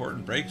greatest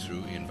important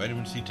breakthrough in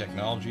vitamin C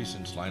technology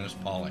since Linus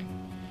Pauling.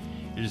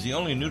 It is the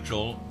only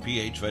neutral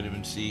pH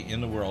vitamin C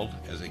in the world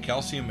as a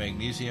calcium,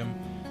 magnesium,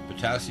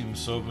 potassium,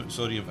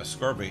 sodium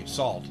ascorbate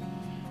salt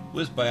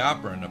with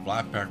bioperin, a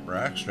black pepper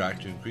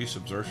extract, to increase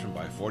absorption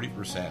by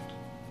 40%.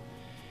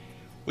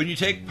 When you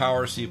take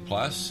Power C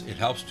Plus, it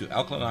helps to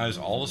alkalinize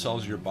all the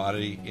cells of your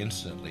body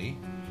instantly,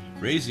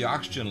 raise the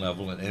oxygen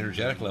level and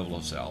energetic level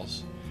of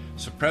cells,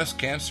 suppress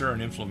cancer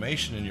and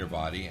inflammation in your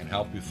body, and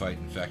help you fight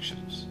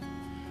infections.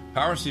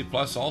 Power C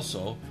Plus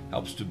also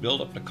helps to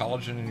build up the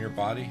collagen in your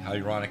body,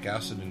 hyaluronic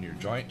acid in your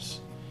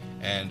joints,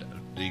 and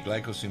the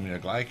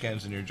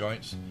glycosaminoglycans in your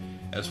joints,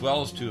 as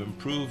well as to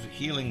improve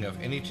healing of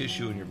any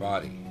tissue in your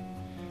body.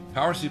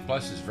 Power C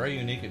Plus is very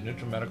unique at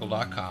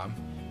NutriMedical.com.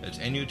 That's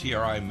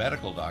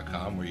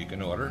NutriMedical.com, where you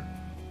can order,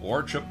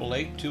 or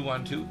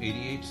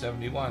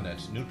 888-212-8871.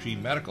 That's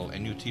NutriMedical,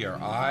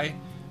 N-U-T-R-I,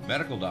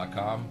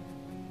 medical.com.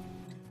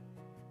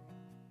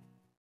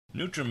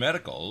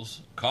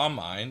 NutriMedical's Calm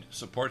Mind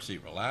supports a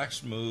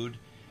relaxed mood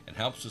and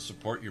helps to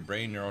support your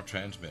brain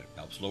neurotransmitter,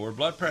 helps lower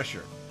blood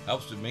pressure,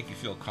 helps to make you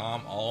feel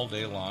calm all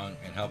day long,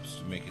 and helps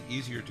to make it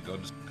easier to go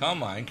to sleep. Calm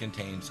Mind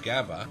contains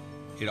GABA.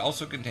 It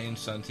also contains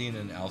xanthine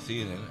and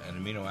L-theanine,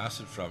 an amino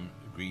acid from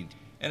green tea.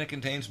 And it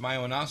contains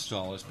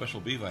myo-inositol, a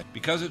special B vitamin.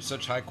 Because it's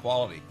such high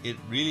quality, it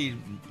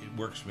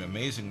works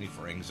amazingly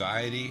for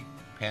anxiety,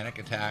 panic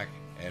attack,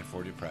 and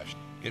for depression.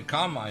 Get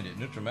Calm Mind at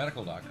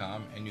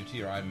NutriMedical.com,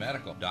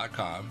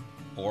 NutriMedical.com,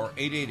 or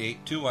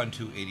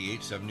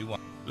 888-212-8871.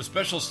 The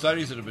special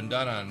studies that have been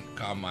done on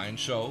Calm Mind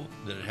show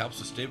that it helps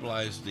to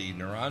stabilize the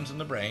neurons in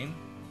the brain,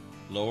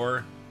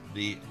 lower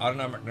the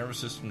autonomic nervous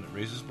system that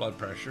raises blood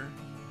pressure,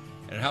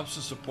 and it helps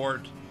to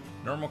support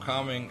normal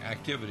calming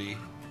activity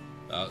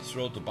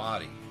throughout the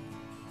body.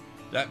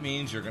 That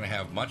means you're going to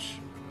have much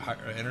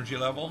higher energy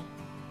level,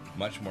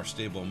 much more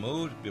stable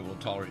mood, be able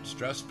to tolerate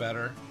stress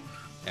better,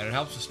 and it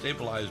helps to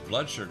stabilize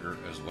blood sugar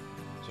as well.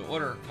 So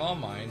order Calm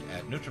Mind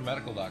at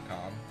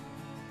NutriMedical.com.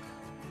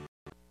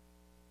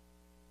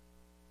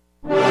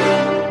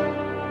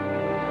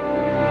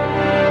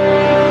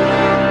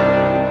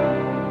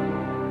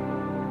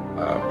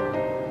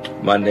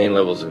 Mundane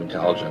levels of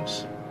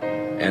intelligence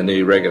and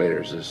the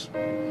regulators is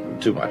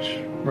too much.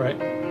 Right.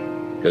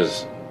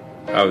 Because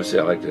obviously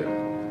I like to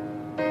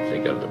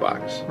think out of the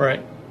box.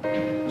 Right.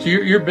 So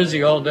you're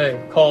busy all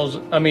day. Calls,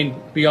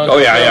 beyond... Oh,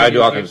 yeah, I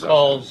do all kinds of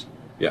calls. Stuff.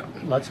 Yeah.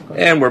 Lots of calls.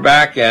 And we're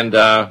back, and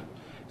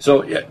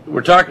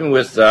we're talking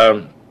with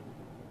David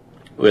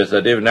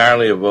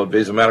Nierle about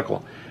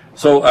VasoMedical.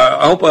 So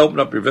I hope I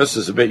opened up your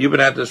vistas a bit. You've been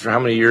at this for how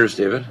many years,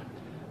 David?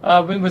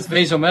 I've been with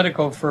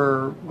VasoMedical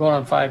for going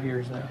on 5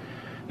 years now.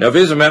 Now,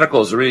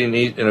 VasoMedical is a really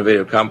neat,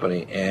 innovative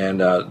company,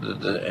 and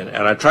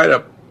I try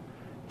to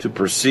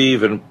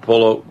perceive and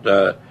pull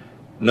out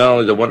not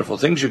only the wonderful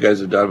things you guys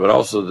have done, but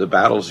also the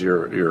battles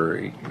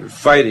you're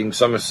fighting,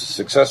 some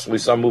successfully,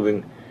 some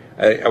moving,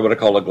 I want to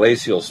call a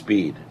glacial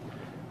speed.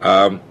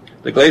 The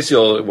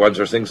glacial ones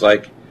are things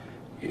like,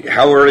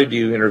 how early do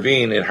you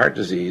intervene in heart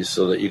disease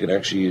so that you can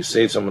actually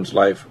save someone's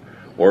life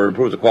or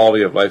improve the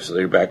quality of life so that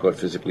you're back on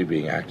physically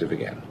being active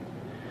again?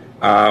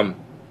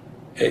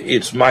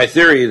 It's my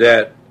theory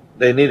that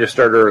they need to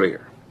start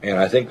earlier. And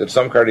I think that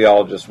some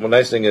cardiologists, one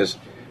nice thing is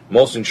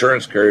most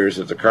insurance carriers,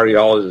 if the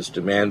cardiologist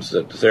demands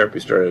that the therapy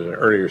start at an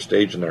earlier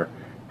stage in their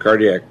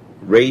cardiac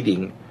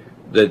rating,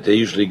 that they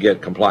usually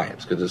get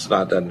compliance because it's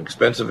not that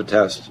expensive a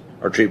test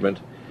or treatment,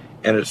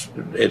 and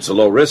it's a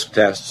low-risk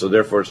test, so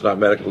therefore it's not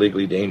medically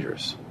legally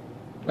dangerous.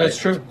 That's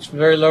true. It's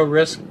very low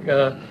risk.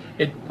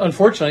 It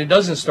unfortunately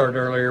doesn't start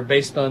earlier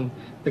based on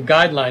the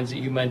guidelines that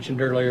you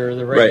mentioned earlier,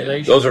 the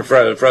regulations. Right. Those are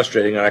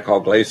frustrating, and I call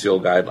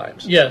glacial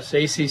guidelines. Yes,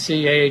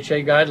 ACC,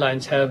 AHA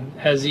guidelines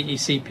has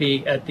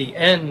EECP at the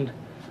end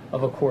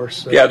of a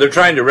course. Yeah, they're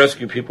trying to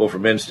rescue people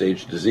from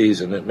end-stage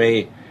disease, and it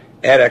may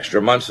add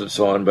extra months and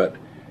so on, but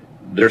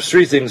there's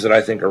three things that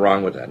I think are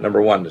wrong with that.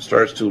 Number one, it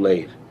starts too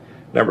late.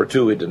 Number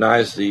two, it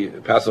denies the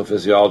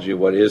pathophysiology of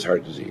what is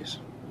heart disease.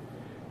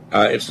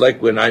 It's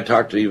like when I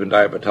talk to even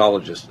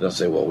diabetologists, they'll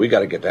say, well, we got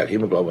to get that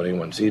hemoglobin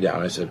A1C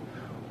down. I said,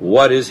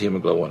 what is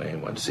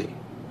hemoglobin A1C?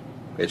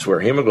 It's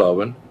where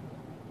hemoglobin,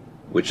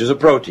 which is a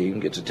protein,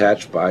 gets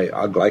attached by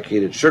a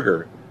glycated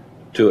sugar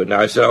to it. Now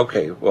I said,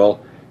 okay,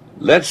 well,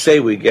 let's say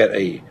we get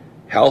a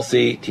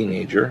healthy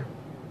teenager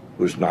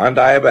who's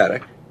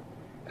non-diabetic,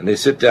 and they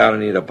sit down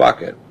and eat a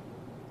bucket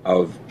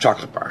of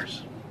chocolate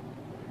bars,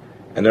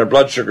 and their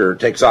blood sugar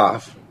takes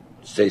off,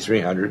 say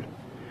 300,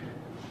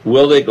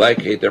 will they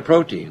glycate their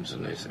proteins?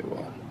 And they say,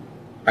 well,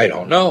 I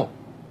don't know.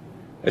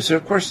 I said,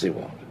 of course they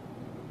won't.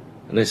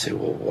 And they say,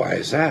 well, why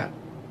is that?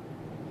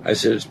 I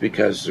said, it's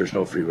because there's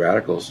no free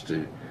radicals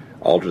to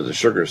alter the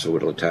sugar so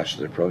it'll attach to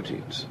their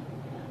proteins.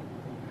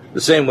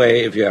 The same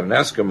way, if you have an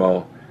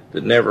Eskimo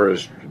that never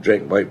has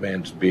drank white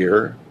man's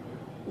beer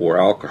or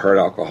hard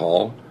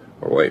alcohol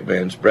or white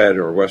man's bread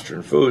or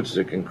Western foods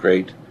that can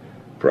create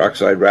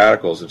peroxide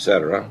radicals,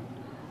 etc.,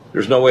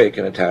 there's no way it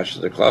can attach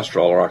to the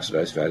cholesterol or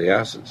oxidized fatty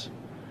acids.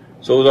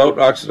 So without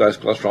oxidized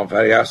cholesterol and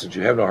fatty acids,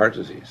 you have no heart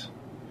disease.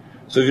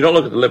 So if you don't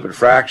look at the lipid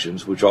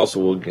fractions, which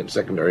also will get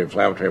secondary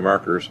inflammatory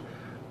markers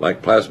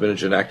like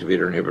plasminogen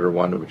activator inhibitor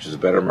 1, which is a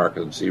better marker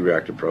than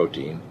C-reactive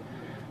protein,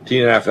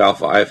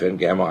 TNF-alpha, IFN,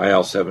 gamma,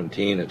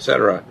 IL-17,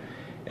 etc.,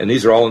 and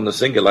these are all in the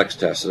Singulex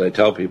test that I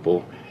tell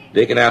people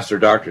they can ask their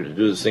doctor to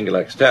do the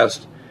Singulex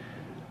test.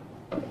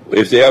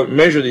 If they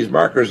measure these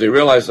markers, they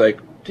realize, like,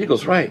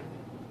 Deagle's right.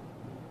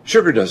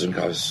 Sugar doesn't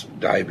cause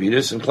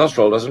diabetes and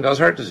cholesterol doesn't cause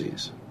heart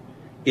disease.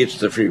 It's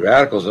the free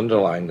radicals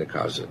underlying that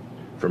cause it.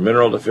 from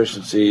mineral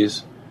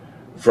deficiencies,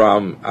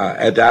 from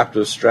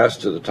adaptive stress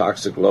to the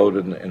toxic load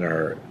in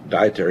our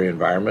dietary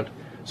environment.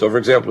 So, for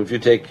example, if you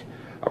take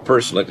a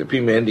person like the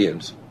Pima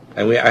Indians,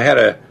 and I had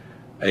a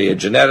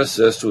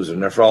geneticist who was a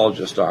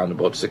nephrologist on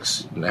about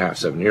 6.5,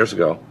 7 years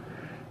ago,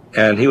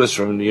 and he was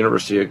from the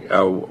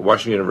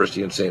Washington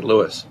University in St.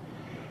 Louis.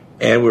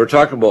 And we were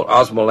talking about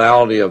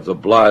osmolality of the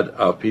blood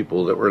of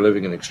people that were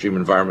living in extreme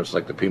environments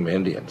like the Pima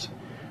Indians.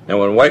 Now,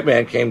 when white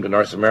man came to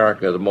North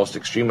America, the most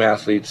extreme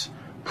athletes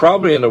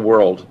probably in the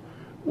world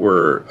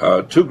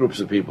were two groups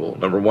of people.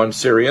 Number one,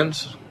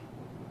 Syrians,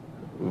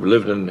 who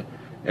lived in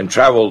and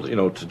traveled,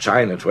 to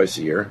China twice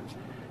a year,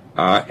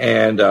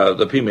 and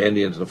the Pima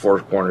Indians in the Four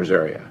Corners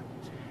area.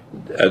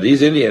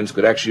 These Indians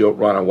could actually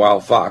outrun a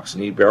wild fox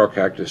and eat barrel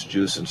cactus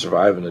juice and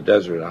survive in the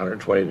desert at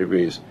 120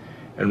 degrees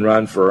and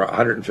run for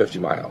 150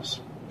 miles.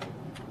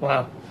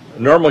 Wow. A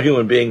normal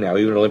human being now,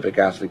 even an Olympic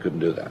athlete, couldn't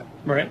do that.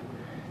 Right.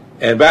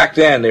 And back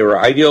then, they were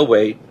ideal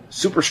weight,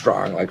 super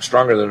strong, like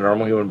stronger than a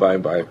normal human by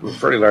a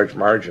fairly large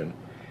margin,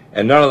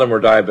 and none of them were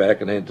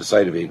diabetic, and they had the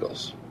sight of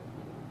eagles.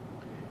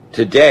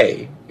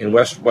 Today, in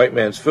white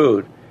man's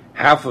food,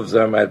 half of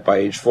them by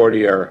age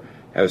 40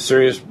 have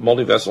serious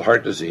multivessel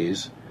heart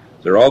disease.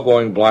 They're all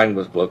going blind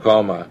with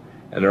glaucoma,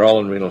 and they're all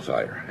in renal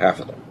failure, half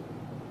of them.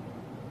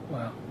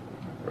 Wow.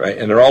 Right?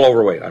 And they're all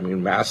overweight,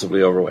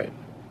 massively overweight.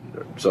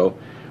 So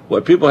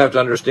what people have to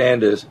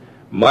understand is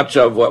much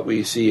of what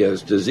we see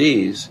as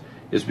disease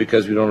is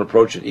because we don't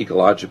approach it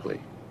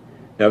ecologically.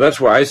 Now, that's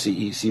where I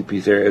see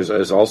ECP therapy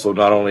as also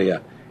not only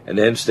an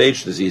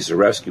end-stage disease to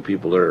rescue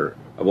people that are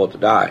about to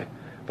die,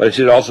 but I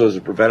see it also as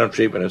a preventive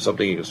treatment and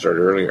something you can start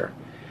earlier.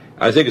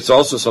 I think it's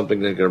also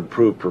something that can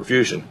improve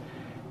perfusion.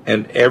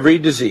 And every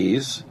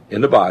disease in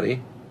the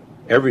body,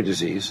 every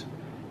disease,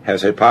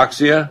 has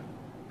hypoxia,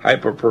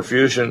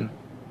 hyperperfusion,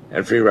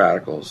 and free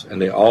radicals, and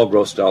they all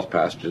grow stealth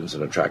pathogens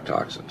and attract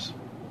toxins.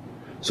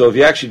 So if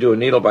you actually do a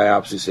needle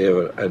biopsy, say,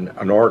 of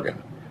an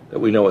organ that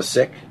we know is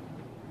sick,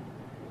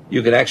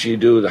 you can actually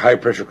do the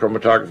high-pressure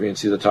chromatography and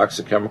see the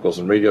toxic chemicals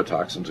and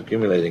radiotoxins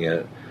accumulating in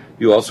it.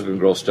 You also can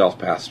grow stealth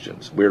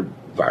pathogens, weird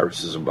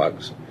viruses and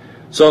bugs.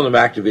 Some of them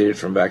activated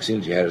from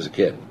vaccines you had as a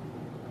kid.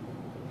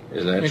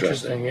 Isn't that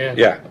interesting? Yeah.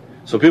 Yeah.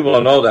 So people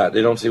don't know that.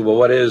 They don't see, well,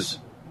 what is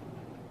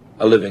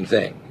a living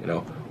thing?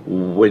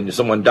 When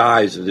someone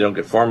dies, if they don't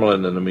get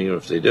formalin in them, even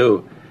if they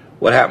do,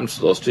 what happens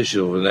to those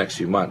tissues over the next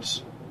few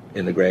months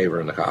in the grave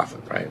or in the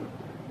coffin, right?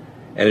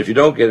 And if you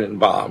don't get it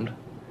embalmed,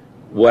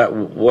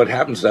 what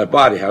happens to that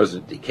body? How does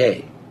it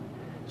decay?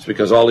 It's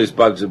because all these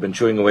bugs have been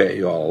chewing away at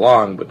you all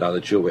along, but now they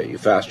chew away at you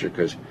faster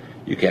because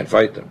you can't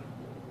fight them.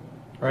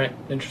 Right.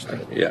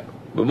 Interesting. Yeah.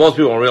 But most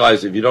people don't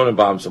realize if you don't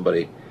embalm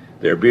somebody,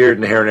 their beard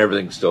and hair and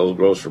everything still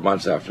grows for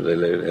months after they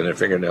live, and their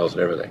fingernails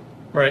and everything.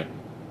 Right.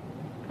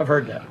 I've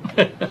heard that.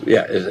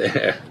 Yeah.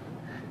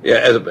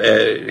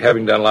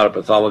 Having done a lot of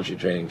pathology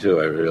training too,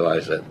 I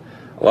realize that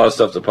a lot of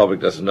stuff the public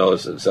doesn't know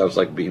is it sounds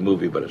like a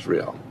B-movie, but it's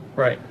real.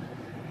 Right.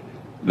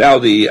 Now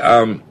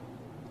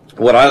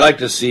what I like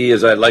to see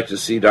is I'd like to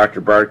see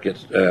Dr. Bart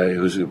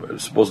who's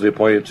supposedly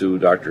appointed to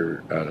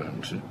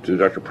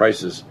Dr.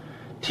 Price's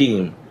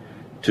team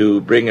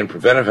to bring in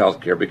preventive health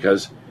care,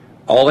 because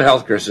all the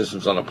healthcare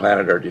systems on the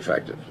planet are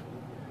defective.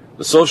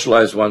 The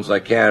socialized ones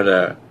like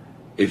Canada,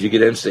 if you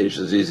get end-stage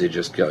disease, they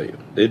just kill you.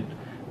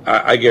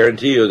 I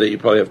guarantee you that you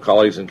probably have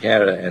colleagues in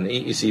Canada, and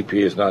the EECP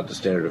is not the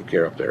standard of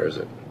care up there, is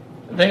it?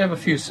 They have a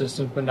few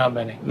systems, but not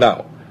many.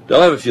 No.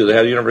 They'll have a few. They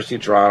have University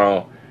of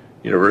Toronto,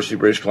 University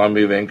of British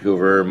Columbia,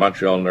 Vancouver,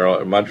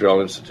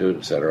 Montreal Institute,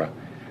 etc.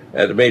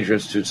 At the major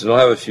institutes, and they'll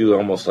have a few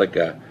almost like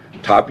a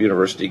top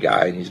university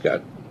guy, and he's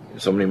got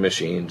so many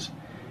machines.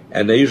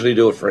 And they usually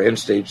do it for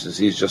end-stage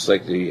disease, just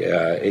like the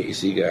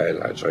AAC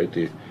guidelines, right?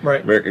 The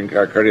American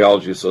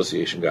Cardiology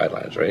Association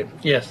guidelines, right?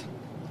 Yes.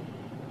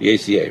 The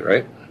ACA,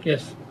 right?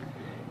 Yes.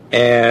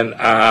 And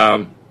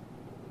I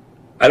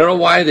don't know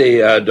why they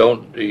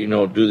don't,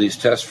 do these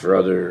tests for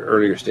other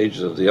earlier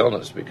stages of the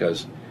illness,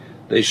 because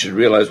they should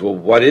realize, well,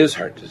 what is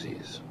heart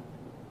disease?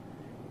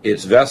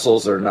 It's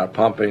vessels that are not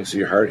pumping, so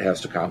your heart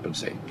has to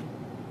compensate.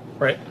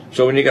 Right.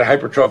 So when you get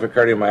hypertrophic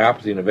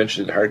cardiomyopathy and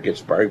eventually the heart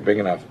gets big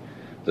enough,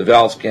 the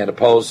valves can't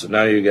oppose, so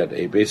now you get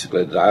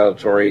basically a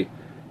dilatory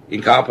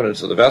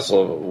incompetence of the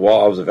vessel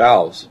wall of the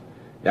valves.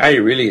 Now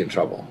you're really in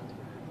trouble.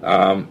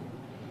 You've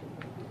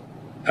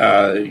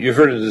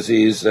heard of a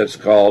disease that's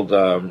called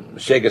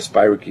Chagas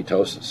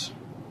spiroketosis.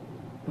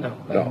 No.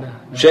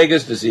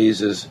 Chagas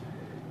disease is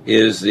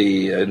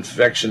the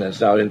infection that's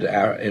now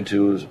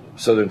into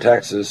southern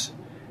Texas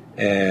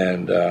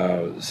and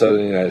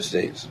southern United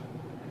States.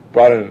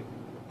 Brought in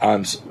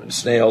on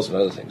snails and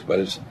other things,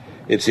 but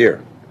it's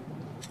here.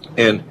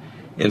 And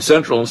in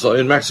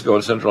Mexico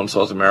and Central and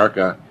South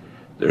America,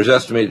 there's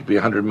estimated to be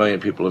 100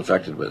 million people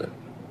infected with it.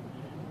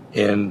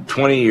 In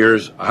 20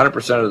 years,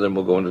 100% of them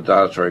will go into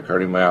dilatory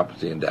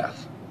cardiomyopathy and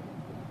death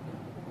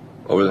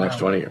over the next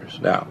 20 years.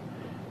 Now,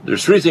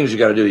 there's three things you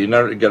got to do. You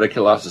got to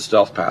kill off the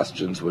stealth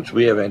pathogens, which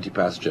we have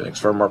antipathogenics,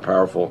 far more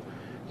powerful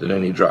than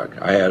any drug.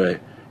 I had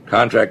a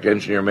contract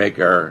engineer make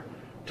our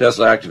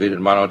Tesla-activated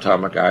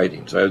monatomic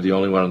iodine. So I have the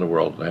only one in the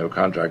world, and I have a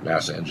contract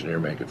NASA engineer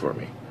make it for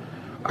me.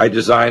 I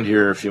designed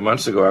here a few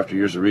months ago, after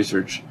years of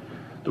research,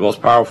 the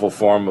most powerful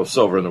form of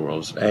silver in the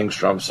world. It's an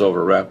angstrom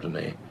silver wrapped in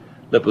a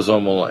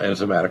liposomal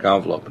enzymatic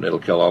envelope, and it'll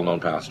kill all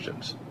known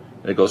pathogens.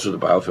 And it goes through the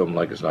biofilm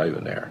like it's not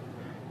even there.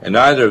 And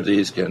neither of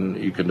these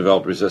you can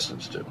develop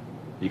resistance to.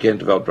 You can't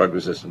develop drug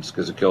resistance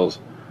because it kills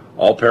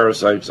all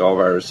parasites, all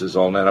viruses,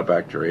 all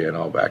nanobacteria, and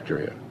all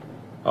bacteria,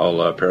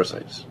 all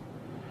parasites.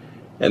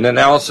 And then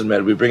Allison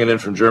Med, we bring it in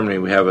from Germany.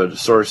 We have a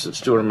source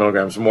that's 200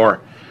 milligrams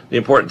more. The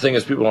important thing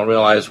is people don't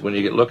realize when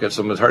you look at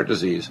someone's heart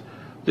disease,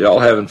 they all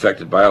have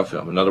infected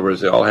biofilm. In other words,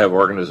 they all have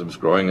organisms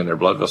growing in their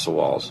blood vessel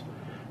walls,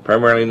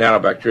 primarily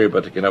nanobacteria,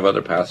 but they can have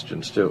other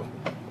pathogens too,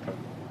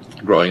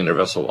 growing in their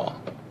vessel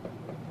wall.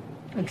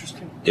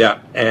 Interesting. Yeah,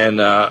 and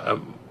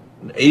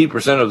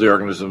 80% of the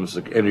organisms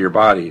that enter your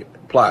body,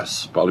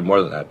 plus, probably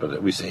more than that,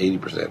 but we say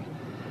 80%,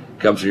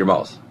 comes from your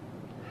mouth.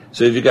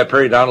 So if you've got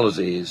periodontal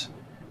disease,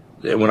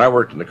 when I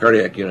worked in the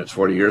cardiac units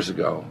 40 years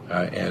ago,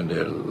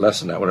 and less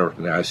than that when I worked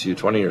in the ICU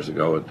 20 years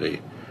ago at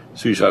the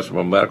Swedish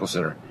Hospital Medical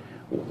Center,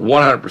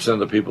 100% of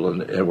the people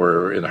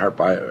were in the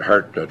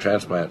heart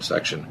transplant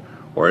section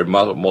or a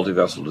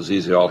multivessel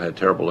disease. They all had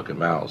terrible-looking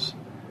mouths.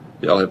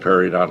 They all had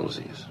periodontal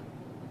disease.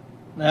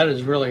 That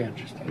is really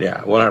interesting.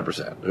 Yeah,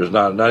 100%. There's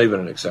not even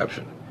an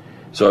exception.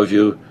 So if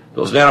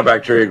those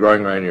nanobacteria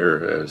growing around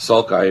your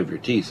sulci of your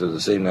teeth are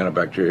the same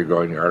nanobacteria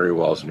growing in your artery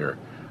walls in your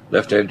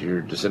left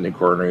anterior descending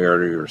coronary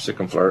artery or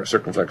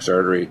circumflex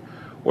artery,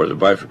 or the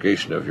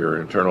bifurcation of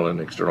your internal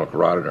and external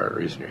carotid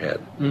arteries in your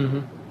head. Mm-hmm.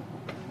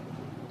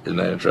 Isn't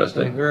that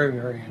interesting? Very,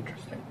 very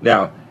interesting.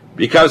 Now,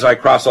 because I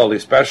cross all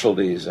these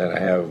specialties and I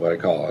have what I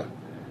call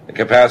a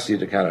capacity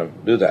to kind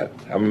of do that,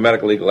 I'm a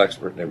medical legal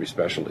expert in every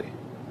specialty,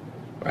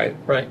 right?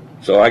 Right.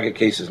 So I get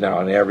cases now.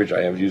 On average,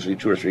 I have usually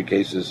 2 or 3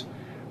 cases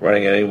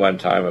running at any one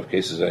time of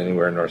cases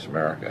anywhere in North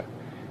America.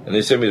 And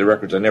they send me the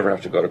records. I never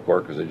have to go to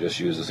court because they just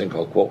use this thing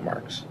called quote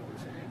marks.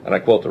 And I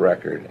quote the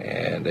record,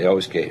 and they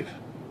always cave.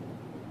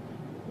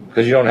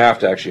 Because you don't have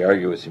to actually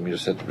argue with them. You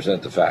just have to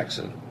present the facts.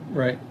 And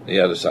right. The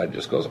other side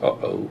just goes,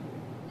 uh-oh,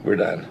 we're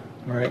done.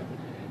 Right.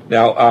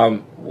 Now,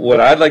 what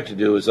I'd like to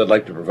do is I'd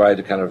like to provide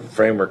the kind of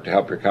framework to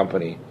help your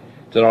company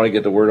to not only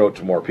get the word out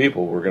to more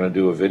people. We're going to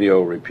do a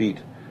video repeat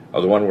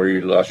of the one where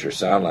you lost your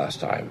sound last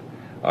time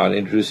on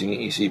introducing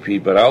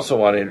ECP, but I also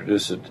want to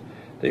introduce it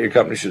that your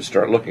company should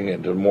start looking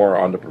into more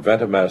on the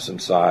preventive medicine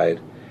side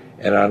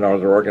and on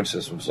other organ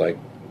systems like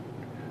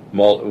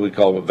we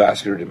call it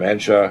vascular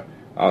dementia,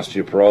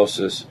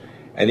 osteoporosis,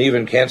 and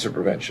even cancer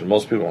prevention.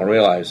 Most people don't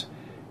realize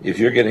if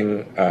you're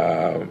getting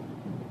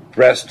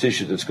breast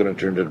tissue that's going to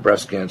turn into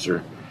breast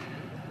cancer,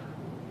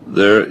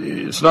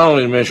 it's not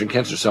only to measure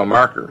cancer cell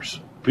markers.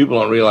 People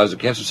don't realize that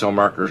cancer cell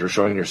markers are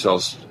showing your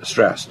cells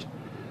stressed.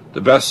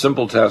 The best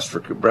simple test for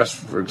breast,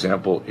 for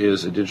example,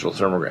 is a digital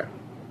thermogram.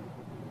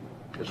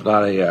 It's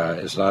not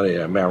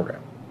a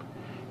mammogram.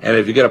 And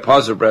if you get a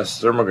positive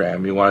breast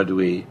thermogram, you want to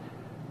do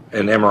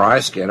an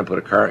MRI scan and put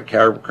a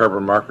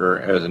carbon marker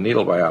as a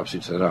needle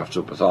biopsy, send off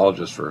to a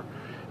pathologist for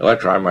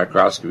electron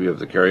microscopy of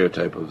the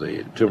karyotype of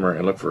the tumor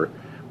and look for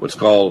what's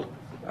called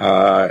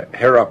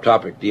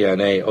heteroptopic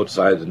DNA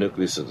outside the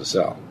nucleus of the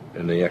cell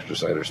in the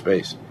extracellular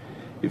space.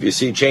 If you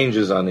see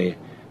changes on the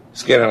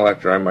scan and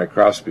electron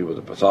microscopy with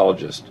a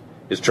pathologist,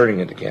 it's turning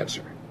into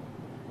cancer.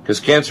 Because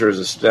cancer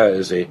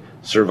is a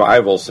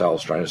survival cell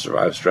trying to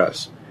survive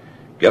stress.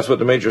 Guess what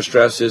the major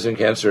stress is in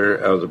cancer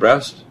of the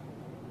breast?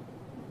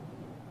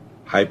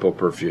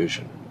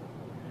 Hypoperfusion.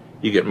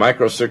 You get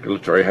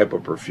microcirculatory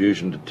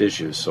hypoperfusion to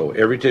tissues. So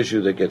every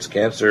tissue that gets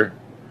cancer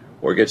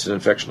or gets an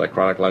infection like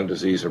chronic lung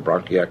disease or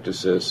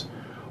bronchiectasis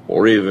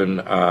or even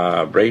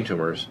brain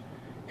tumors,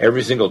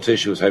 every single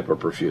tissue is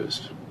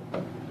hypoperfused.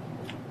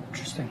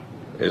 Interesting.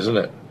 Isn't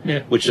it?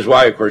 Yeah. Which is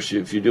why, of course,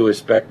 if you do a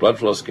SPECT blood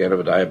flow scan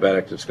of a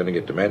diabetic that's going to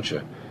get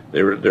dementia,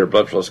 their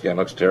blood flow scan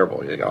looks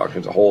terrible. You got all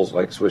kinds of holes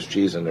like Swiss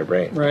cheese in their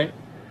brain. Right.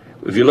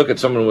 If you look at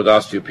someone with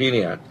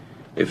osteopenia,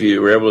 if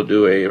you were able to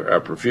do a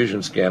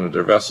perfusion scan of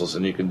their vessels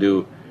and you can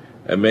do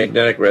a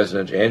magnetic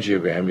resonance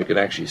angiogram, you can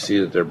actually see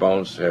that their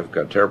bones have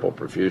got terrible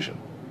perfusion.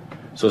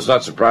 So it's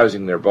not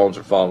surprising their bones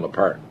are falling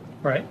apart.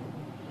 Right.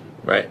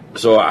 Right.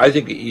 So I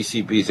think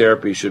ECP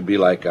therapy should be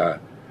like a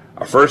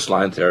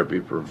first-line therapy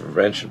for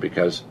prevention,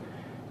 because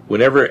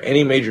whenever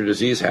any major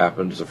disease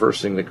happens, the first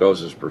thing that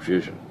goes is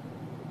perfusion.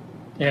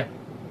 Yeah.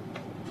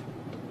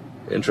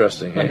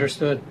 Interesting.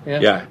 Understood.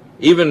 Hey? Yeah.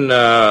 Even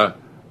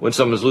when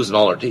someone's losing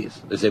all their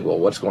teeth, they think, well,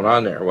 what's going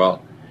on there?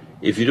 Well,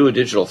 if you do a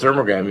digital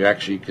thermogram, you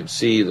actually can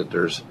see that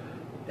there's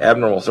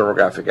abnormal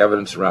thermographic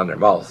evidence around their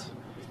mouth.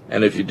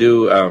 And if you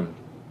do,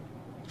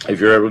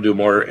 if you're able to do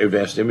more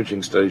advanced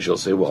imaging studies, you'll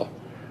say, well,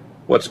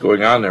 what's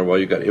going on there? Well,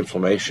 you got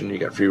inflammation, you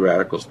got free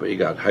radicals, but you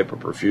got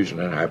hyperperfusion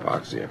and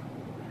hypoxia.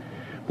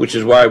 Which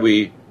is why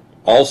we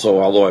also,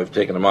 although I've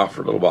taken them off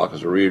for a little while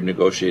because we're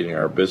renegotiating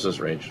our business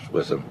arrangements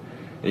with them,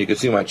 and you can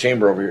see my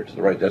chamber over here to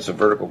the right, that's a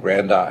vertical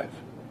grand dive.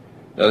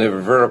 Now they have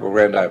a vertical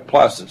grand dive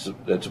plus,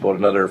 it's about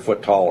another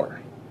foot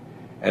taller.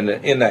 And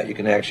in that you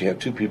can actually have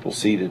 2 people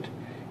seated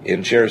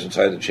in chairs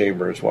inside the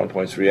chamber. It's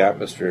 1.3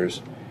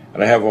 atmospheres.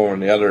 And I have over on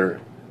the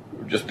other,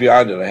 just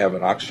beyond it, I have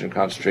an oxygen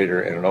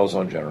concentrator and an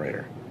ozone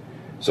generator.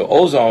 So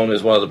ozone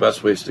is one of the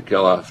best ways to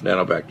kill off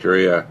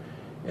nanobacteria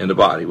in the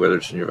body, whether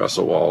it's in your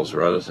vessel walls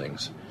or other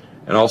things.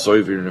 And also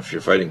even if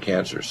you're fighting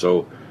cancer.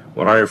 So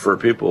when I refer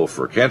people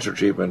for cancer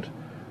treatment,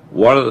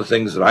 one of the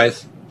things that I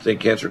think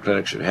cancer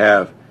clinics should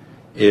have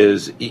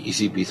is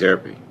EECP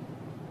therapy.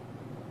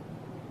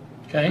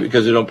 Okay.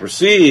 Because they don't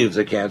perceive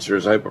the cancer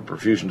as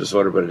hyperperfusion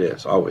disorder, but it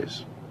is,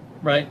 always.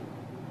 Right.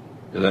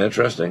 Isn't that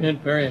interesting? Yeah,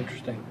 very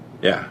interesting.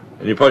 Yeah.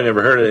 And you probably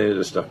never heard of any of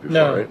this stuff before,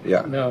 No. right?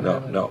 Yeah.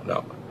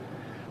 No.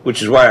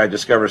 Which is why I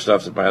discover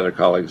stuff that my other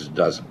colleagues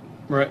doesn't.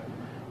 Right.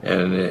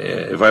 And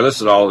if I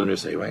listed all of them, you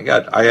say, my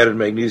God, I added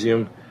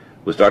magnesium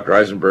with Dr.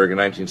 Eisenberg in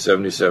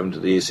 1977 to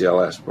the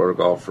ACLS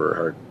protocol for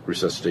heart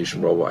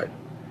resuscitation worldwide.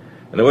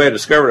 And the way I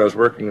discovered it, I was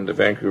working at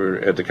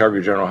the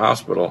Calgary General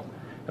Hospital,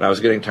 and I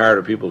was getting tired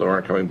of people that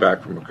weren't coming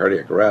back from a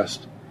cardiac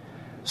arrest.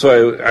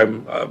 So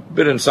I'm a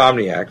bit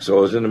insomniac, so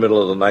I was in the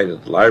middle of the night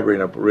at the library,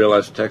 and I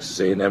realized Texas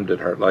A&M did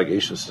heart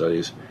ligation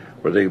studies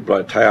where they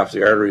tie off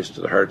the arteries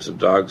to the hearts of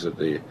dogs at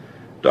the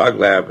dog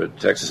lab at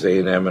Texas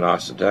A&M in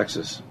Austin,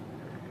 Texas.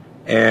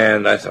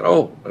 And I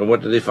thought, and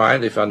what did they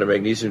find? They found the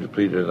magnesium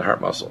depleted in the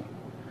heart muscle.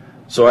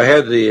 So I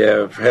had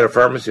the head of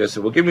pharmacy, I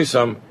said, well, give me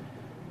some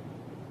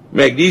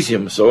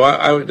magnesium.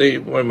 So they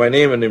my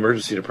name in the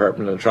emergency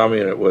department and the trauma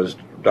unit was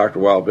Dr.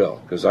 Wild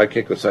Bill, because I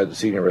kick outside the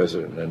senior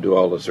resident and do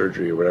all the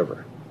surgery or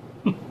whatever.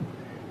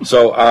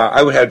 So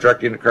I would have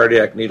directly into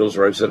cardiac needles,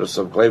 or I'd set a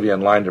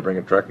subclavian line to bring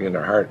it directly in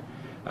their heart.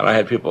 And I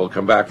had people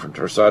come back from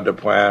torsade de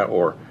pointe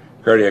or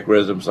cardiac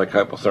rhythms like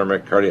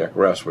hypothermic cardiac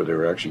arrest, where they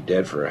were actually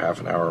dead for a half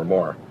an hour or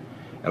more.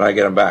 And I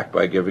get them back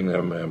by giving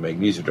them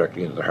magnesium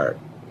directly into the heart.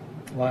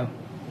 Wow.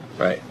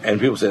 Right. And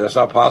people say that's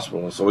not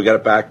possible. And so we got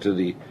it back to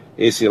the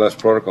ACLS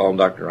protocol and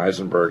Dr.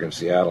 Eisenberg in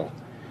Seattle.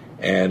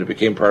 And it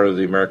became part of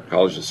the American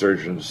College of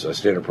Surgeons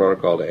standard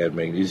protocol to add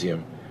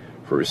magnesium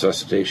for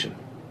resuscitation.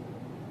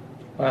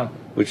 Wow.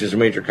 Which is a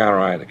major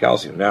counterion to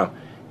calcium. Now,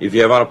 if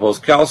you have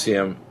unopposed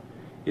calcium,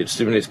 it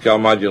stimulates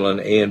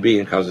calmodulin A and B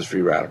and causes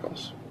free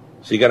radicals.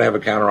 So you got to have a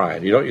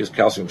counterion. You don't use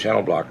calcium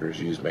channel blockers,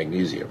 you use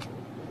magnesium.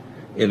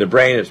 In the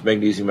brain, it's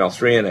magnesium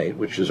L-threonate,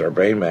 which is our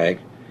brain mag.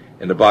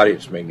 In the body,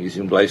 it's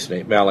magnesium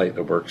glycinate malate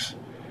that works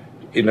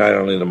not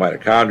only in the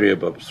mitochondria,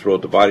 but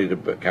throughout the body to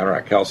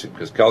counteract calcium,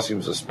 because calcium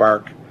is a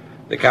spark.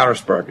 The counter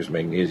spark is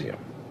magnesium.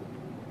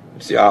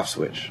 It's the off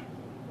switch.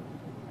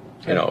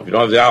 You know, if you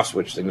don't have the off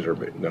switch, things are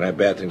going to have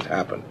bad things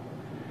happen.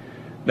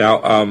 Now,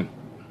 I want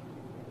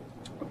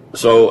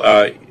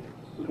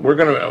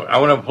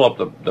to pull up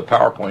the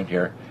PowerPoint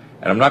here,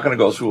 and I'm not going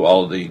to go through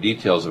all the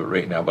details of it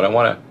right now, but I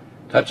want to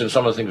touch on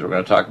some of the things we're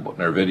going to talk about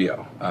in our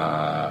video.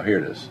 Here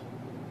it is.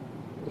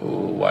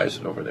 Ooh, why is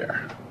it over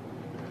there?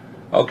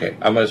 Okay,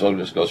 I might as well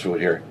just go through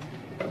it here.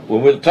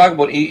 When we talk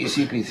about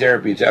EECP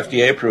therapy, it's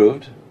FDA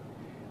approved.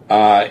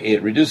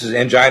 It reduces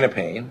angina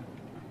pain,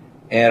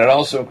 and it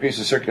also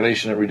increases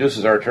circulation and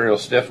reduces arterial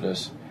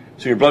stiffness,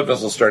 so your blood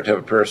vessels start to have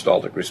a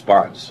peristaltic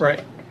response.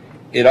 Right.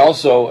 It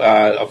also,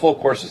 a full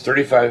course is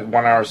 35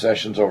 one-hour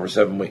sessions over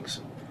 7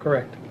 weeks.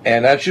 Correct.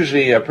 And that's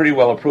usually pretty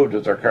well approved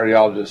if our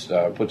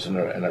cardiologist puts in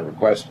a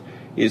request,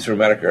 either through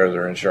Medicare or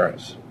their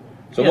insurance.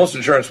 So most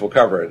insurance will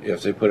cover it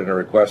if they put in a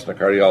request and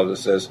the cardiologist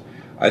says,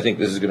 I think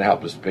this is going to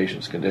help this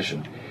patient's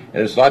condition.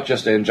 And it's not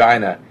just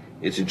angina,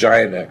 it's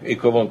angina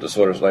equivalent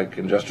disorders like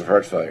congestive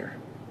heart failure.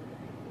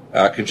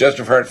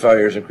 Congestive heart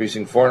failure is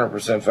increasing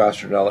 400%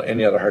 faster than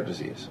any other heart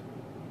disease.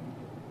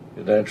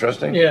 Isn't that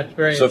interesting? Yeah,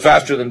 very So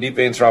faster than deep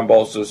vein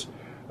thrombosis,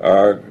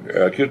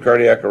 acute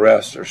cardiac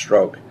arrest, or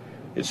stroke.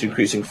 It's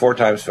increasing 4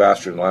 times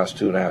faster in the last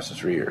 2.5 to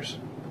 3 years.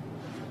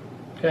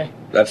 Okay.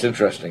 That's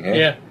interesting, eh?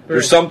 Yeah.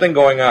 There's something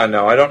going on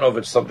now. I don't know if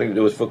it's something to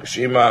do with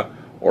Fukushima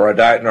or a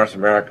diet in North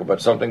America,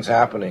 but something's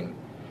happening.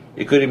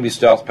 It could even be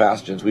stealth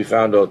pathogens. We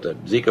found out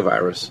that Zika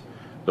virus,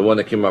 the one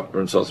that came up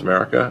from South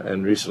America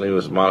and recently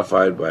was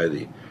modified by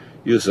the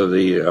use of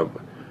the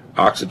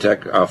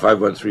Oxitec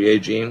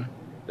 513A gene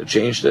that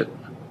changed it,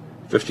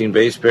 15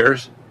 base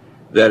pairs,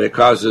 that it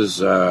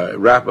causes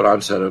rapid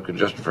onset of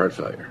congestive heart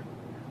failure.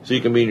 So you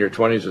can be in your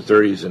 20s or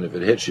 30s, and if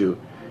it hits you,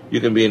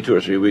 you can be in 2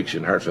 or 3 weeks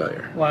in heart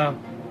failure. Wow.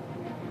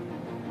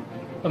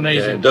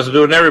 Amazing. And it doesn't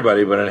do it in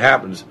everybody, but when it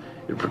happens,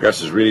 it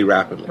progresses really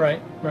rapidly. Right.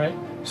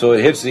 So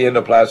it hits the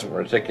endoplasmic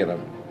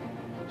reticulum.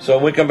 So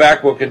when we come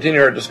back, we'll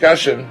continue our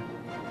discussion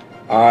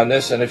on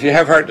this. And if you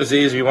have heart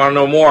disease or you want to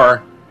know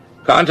more,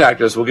 contact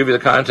us. We'll give you the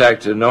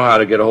contact to know how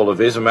to get a hold of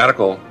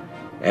VasoMedical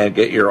and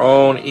get your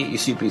own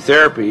EECP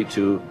therapy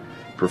to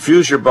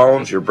perfuse your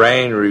bones, your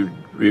brain,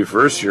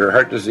 reverse your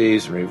heart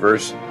disease, and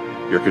reverse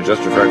your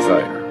congestive heart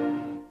failure.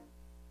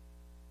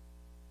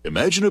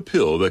 Imagine a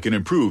pill that can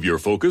improve your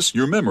focus,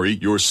 your memory,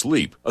 your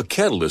sleep, a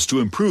catalyst to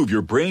improve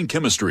your brain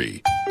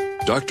chemistry.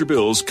 Dr.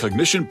 Bill's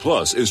Cognition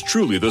Plus is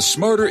truly the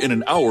smarter in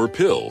an hour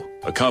pill.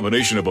 A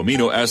combination of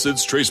amino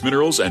acids, trace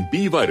minerals, and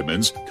B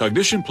vitamins,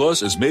 Cognition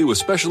Plus is made with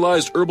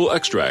specialized herbal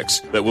extracts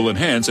that will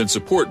enhance and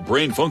support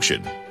brain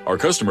function. Our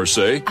customers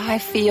say, I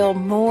feel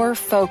more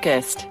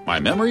focused. My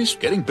memory's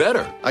getting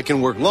better. I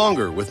can work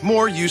longer with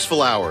more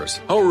useful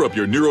hours. Power up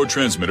your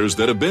neurotransmitters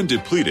that have been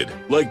depleted,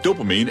 like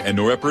dopamine and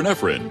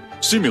norepinephrine.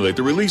 Stimulate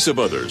the release of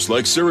others,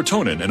 like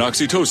serotonin and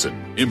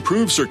oxytocin.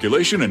 Improve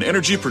circulation and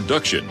energy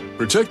production.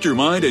 Protect your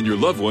mind and your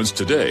loved ones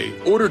today.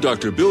 Order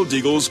Dr. Bill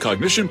Deagle's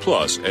Cognition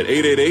Plus at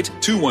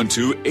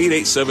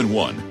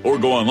 888-212-8871 or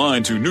go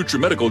online to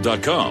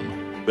NutriMedical.com.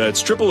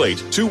 That's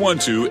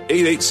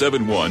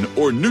 888-212-8871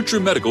 or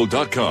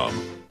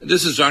NutriMedical.com.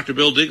 This is Dr.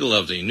 Bill Deagle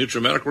of the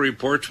NutriMedical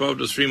Report, 12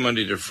 to 3,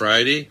 Monday to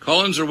Friday.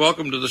 Call-ins are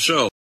welcome to the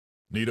show.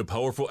 Need a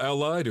powerful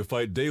ally to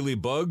fight daily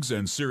bugs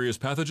and serious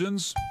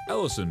pathogens?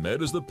 Allicin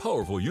Med is the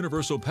powerful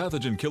universal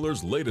pathogen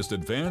killer's latest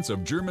advance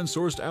of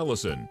German-sourced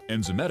allicin,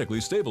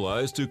 enzymatically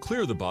stabilized to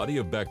clear the body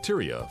of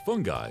bacteria,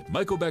 fungi,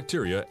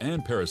 mycobacteria,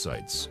 and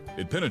parasites.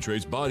 It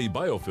penetrates body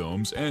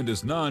biofilms and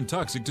is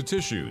non-toxic to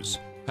tissues.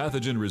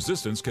 Pathogen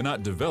resistance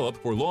cannot develop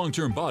for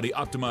long-term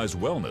body-optimized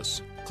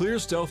wellness. Clear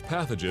stealth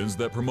pathogens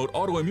that promote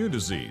autoimmune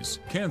disease,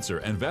 cancer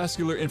and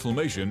vascular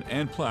inflammation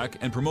and plaque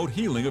and promote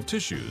healing of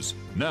tissues.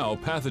 Now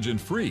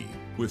pathogen-free.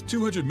 With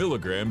 200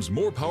 milligrams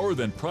more power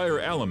than prior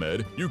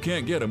Alamed, you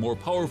can't get a more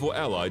powerful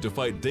ally to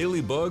fight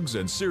daily bugs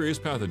and serious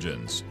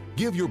pathogens.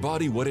 Give your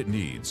body what it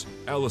needs.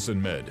 Allicin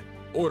Med.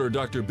 Order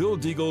Dr. Bill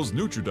Deagle's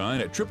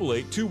Nutridyne at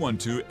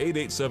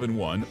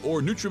 888-212-8871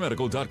 or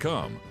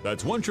NutriMedical.com.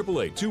 That's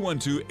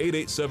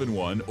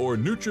 1-888-212-8871 or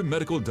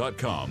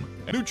NutriMedical.com.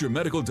 And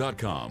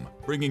NutriMedical.com,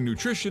 bringing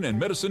nutrition and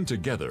medicine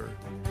together.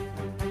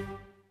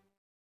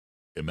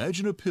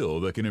 Imagine a pill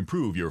that can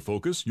improve your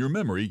focus, your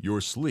memory,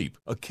 your sleep,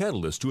 a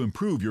catalyst to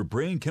improve your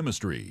brain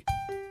chemistry.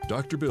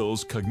 Dr.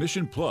 Bill's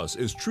Cognition Plus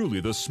is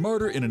truly the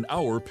smarter in an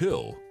hour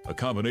pill. A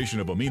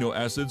combination of amino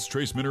acids,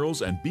 trace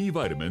minerals, and B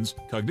vitamins,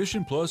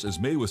 Cognition Plus is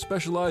made with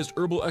specialized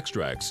herbal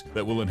extracts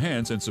that will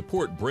enhance and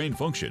support brain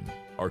function.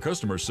 Our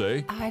customers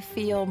say, I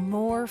feel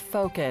more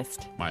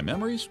focused. My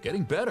memory's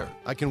getting better.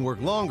 I can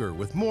work longer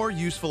with more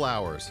useful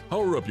hours.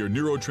 Power up your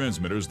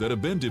neurotransmitters that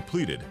have been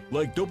depleted,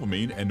 like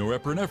dopamine and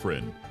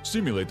norepinephrine.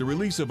 Stimulate the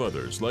release of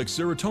others, like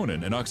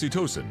serotonin and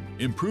oxytocin.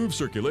 Improve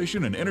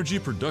circulation and energy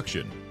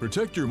production.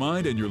 Protect your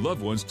mind and your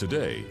loved ones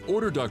today.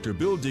 Order Dr.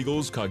 Bill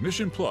Deagle's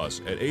Cognition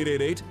Plus at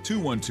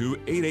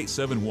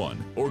 888-212-8871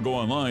 or go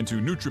online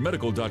to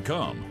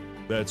NutriMedical.com.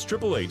 That's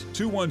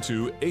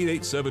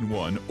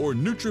 888-212-8871 or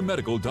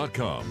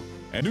NutriMedical.com.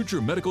 And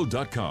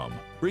NutriMedical.com,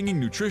 bringing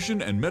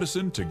nutrition and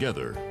medicine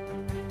together.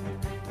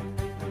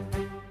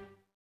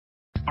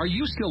 Are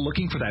you still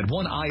looking for that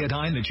one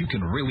iodine that you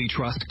can really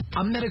trust?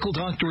 A medical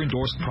doctor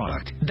endorsed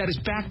product that is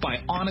backed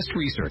by honest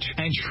research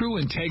and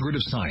true integrative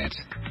science?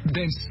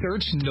 Then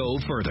search no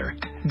further.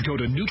 Go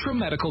to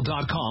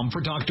NutriMedical.com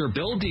for Dr.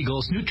 Bill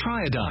Deagle's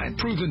Nutriodine,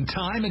 proven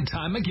time and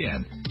time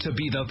again to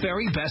be the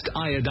very best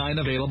iodine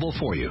available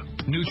for you.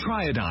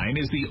 Nutriodine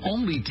is the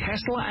only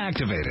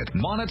Tesla-activated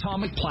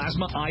monatomic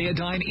plasma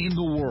iodine in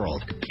the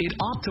world. It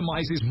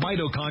optimizes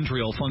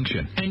mitochondrial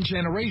function and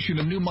generation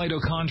of new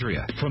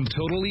mitochondria, from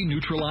totally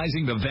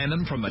neutralizing the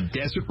venom from a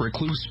desert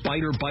recluse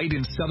spider bite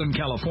in Southern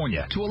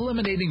California to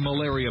eliminating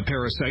malaria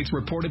parasites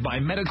reported by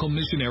medical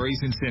missionaries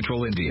in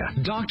Central India.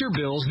 Dr.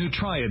 Bill's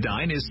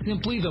Nutriodine is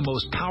simply the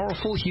most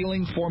powerful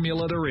healing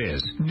formula there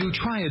is.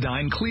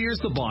 Nutriodine clears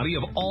the body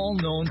of all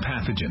known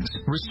pathogens,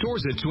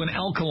 restores it to an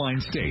alkaline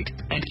state,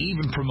 and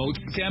even promotes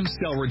stem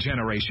cell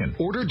regeneration.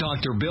 Order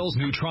Dr. Bill's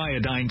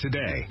Nutriodine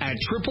today at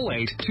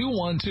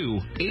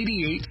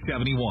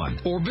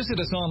 888-212-8871 or visit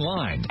us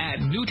online at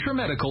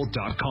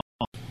NutriMedical.com.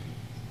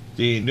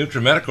 The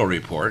NutriMedical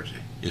Report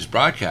is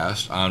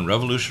broadcast on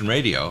Revolution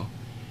Radio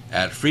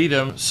at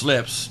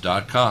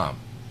freedomslips.com.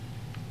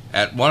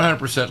 At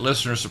 100%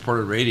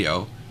 listener-supported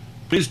radio,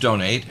 please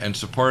donate and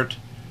support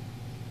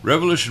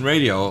Revolution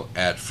Radio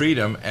at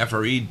freedom,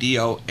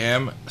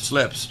 FREDOM,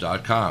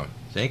 slips.com.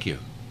 Thank you.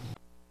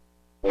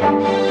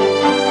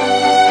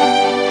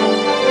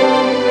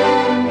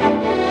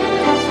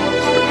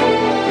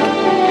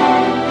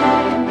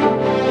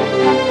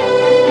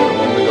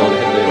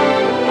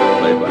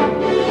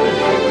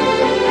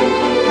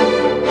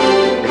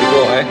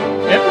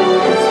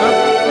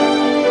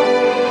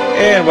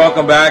 And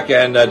welcome back,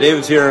 and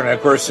David's here, and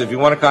of course, if you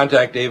want to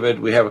contact David,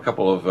 we have a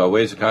couple of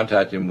ways to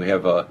contact him. We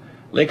have a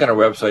link on our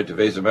website to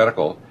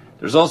VasoMedical.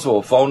 There's also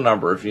a phone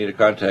number if you need to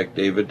contact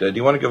David. Do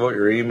you want to give out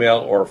your email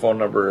or phone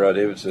number,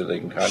 David, so they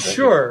can contact you?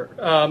 Sure.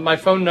 My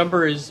phone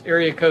number is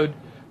area code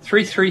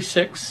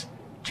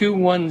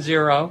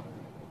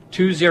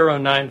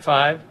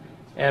 336-210-2095,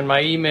 and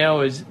my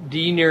email is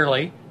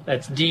dnierle,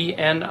 that's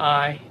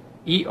DNIERLE,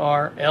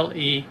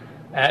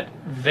 at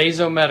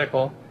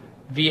VasoMedical,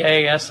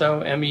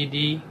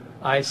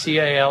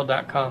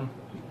 VasoMedical.com.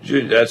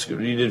 That's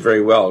good. You did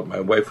very well. My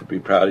wife would be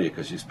proud of you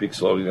because you speak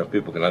slowly enough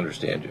people can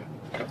understand you.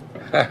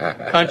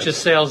 Conscious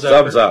sales effort.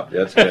 Thumbs up.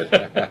 That's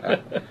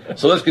good.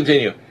 So let's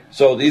continue.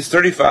 So these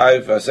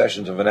 35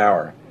 sessions of an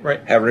hour Right.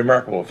 have a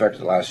remarkable effect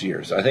in the last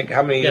years. I think,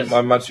 how many Yes.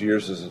 months or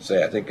years does it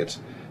say? I think it's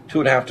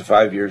 2.5 to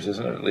 5 years,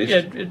 isn't it, at least?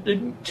 Yeah,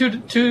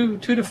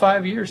 2 to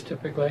 5 years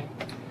typically.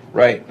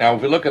 Right. Now,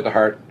 if we look at the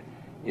heart,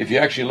 if you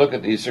actually look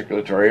at these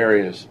circulatory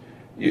areas,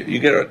 you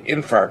get an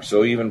infarct.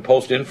 So even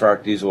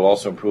post-infarct, these will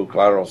also improve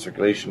collateral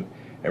circulation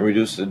and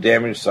reduce the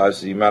damage size,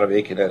 the amount of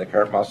akinetic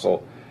heart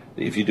muscle.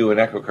 If you do an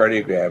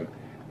echocardiogram,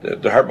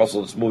 the heart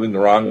muscle that's moving the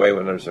wrong way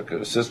when there's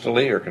a systole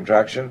or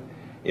contraction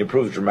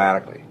improves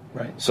dramatically.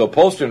 Right. So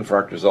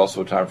post-infarct is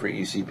also a time for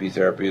ECP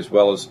therapy as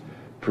well as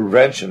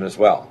prevention as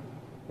well,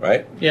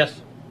 right?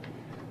 Yes.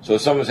 So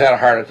if someone's had a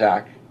heart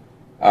attack,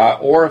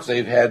 or if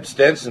they've had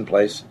stents in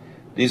place,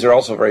 these are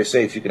also very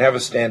safe. You can have a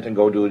stent and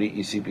go do an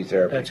ECP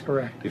therapy. That's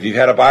correct. If you've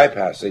had a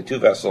bypass, say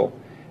 2-vessel,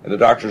 and the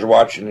doctors are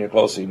watching you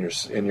closely,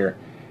 and your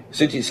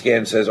CT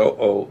scan says,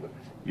 oh,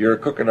 you're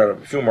cooking a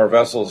few more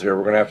vessels here,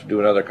 we're going to have to do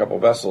another couple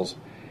vessels.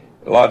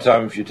 A lot of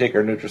time, if you take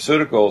our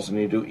nutraceuticals and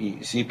you do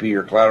ECP,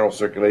 your collateral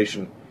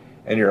circulation,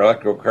 and your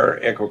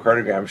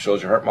echocardiogram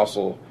shows your heart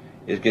muscle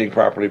is getting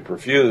properly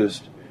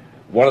perfused,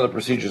 one of the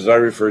procedures I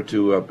referred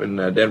to up in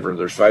Denver,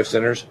 there's 5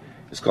 centers,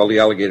 it's called the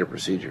alligator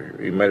procedure.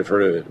 You might have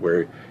heard of it,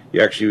 where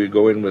you actually would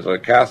go in with a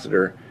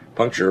catheter,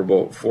 puncture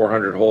about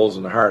 400 holes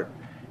in the heart,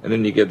 and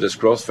then you get this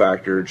growth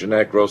factor,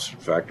 genetic growth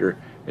factor,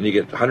 and you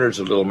get hundreds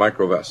of little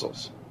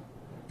microvessels.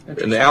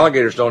 And the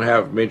alligators don't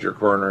have major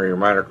coronary or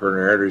minor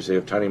coronary arteries, they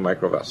have tiny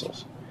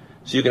microvessels.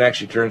 So you can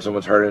actually turn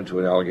someone's heart into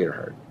an alligator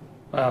heart.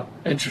 Wow,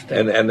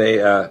 interesting. And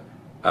they,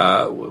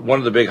 one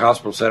of the big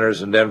hospital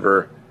centers in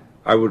Denver,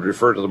 I would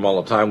refer to them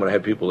all the time when I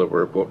had people that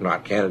were, quote,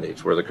 not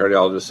candidates, where the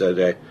cardiologist said,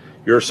 hey,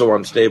 you're so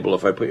unstable,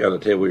 if I put you on the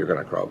table, you're going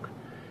to croak.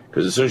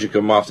 Because as soon as you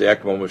come off the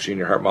ECMO machine,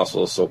 your heart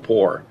muscle is so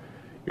poor,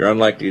 you're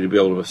unlikely to be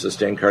able to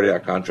sustain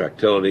cardiac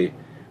contractility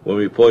when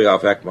we pull you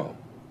off ECMO.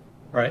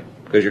 Right.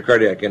 Because your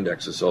cardiac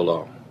index is so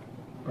low.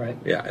 Right.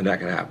 Yeah, and that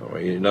can happen.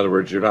 Right? In other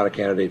words, you're not a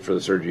candidate for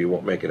the surgery. You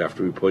won't make it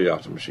after we pull you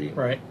off the machine.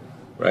 Right.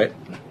 Right?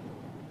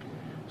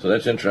 So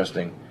that's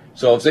interesting.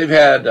 So if they've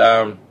had,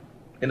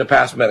 in the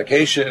past,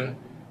 medication,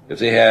 if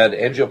they had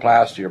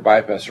angioplasty or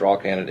bypass, are all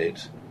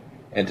candidates.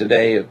 And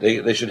today,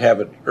 they should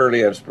have it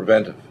early as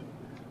preventive.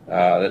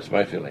 That's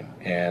my feeling.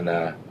 And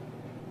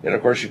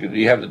of course,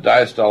 you have the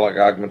diastolic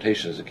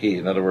augmentation as a key.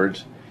 In other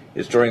words,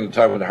 it's during the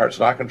time when the heart's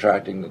not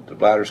contracting that the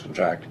bladders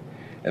contract,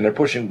 and they're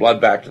pushing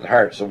blood back to the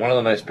heart. So one of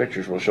the nice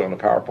pictures we'll show in the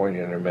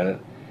PowerPoint in a minute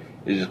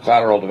is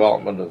collateral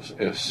development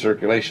of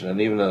circulation.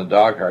 And even in the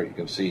dog heart, you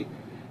can see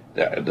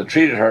the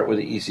treated heart with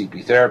the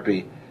ECP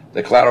therapy,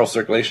 the collateral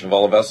circulation of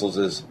all the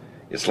vessels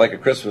it's like a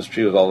Christmas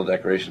tree with all the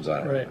decorations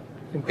on it. Right.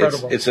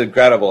 Incredible. It's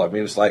incredible. I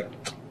mean, it's like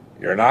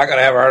you're not going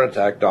to have a heart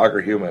attack, dog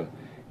or human,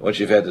 once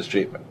you've had this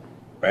treatment,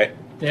 right?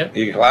 Yeah.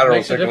 Your collateral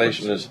Makes a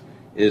circulation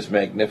is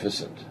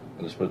magnificent.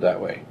 Let's put it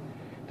that way.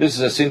 This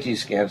is a CT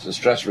scan. It's a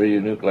stress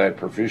radionuclide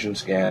perfusion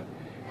scan.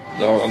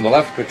 On the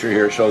left picture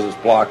here shows it's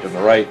blocked. On the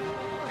right,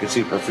 you can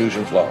see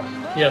perfusion flowing.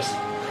 Yes,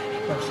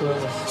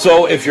 absolutely.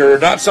 So if you're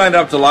not signed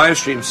up to live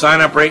stream, sign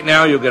up right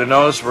now. You'll get a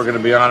notice. We're going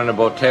to be on in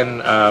about 10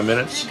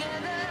 minutes.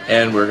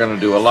 And we're going to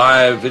do a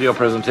live video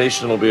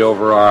presentation. It'll be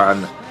over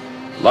on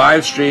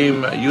live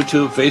stream,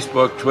 YouTube,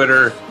 Facebook,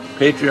 Twitter,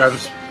 Patreon,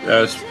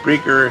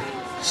 Spreaker,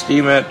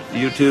 Steemit,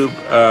 YouTube,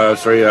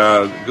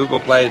 Google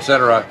Play,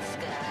 etc.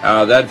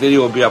 That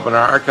video will be up in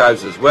our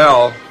archives as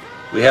well.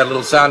 We had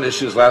little sound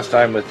issues last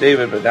time with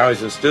David, but now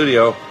he's in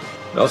studio.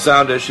 No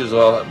sound issues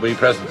will be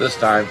present this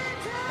time.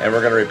 And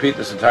we're going to repeat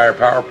this entire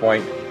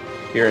PowerPoint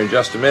here in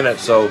just a minute.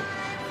 So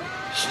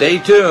stay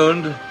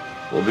tuned.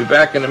 We'll be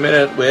back in a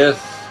minute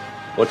with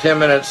 10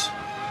 minutes.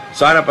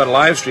 Sign up on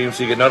live stream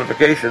so you get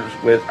notifications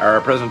with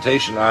our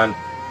presentation on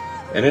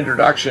an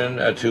introduction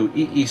to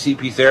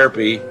EECP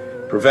therapy,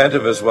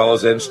 preventive as well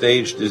as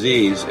end-stage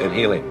disease and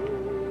healing.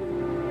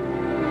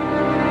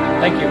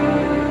 Thank you.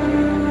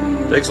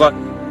 Thanks a lot.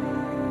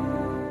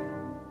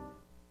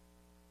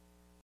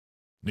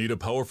 Need a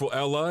powerful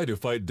ally to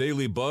fight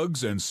daily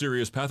bugs and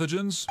serious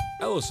pathogens?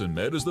 Allicin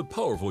Med is the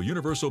powerful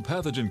universal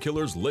pathogen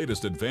killer's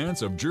latest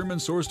advance of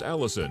German-sourced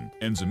allicin,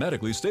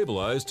 enzymatically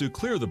stabilized to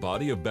clear the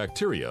body of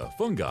bacteria,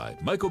 fungi,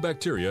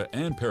 mycobacteria,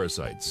 and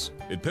parasites.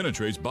 It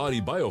penetrates body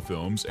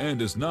biofilms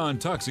and is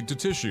non-toxic to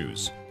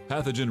tissues.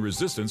 Pathogen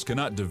resistance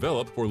cannot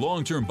develop for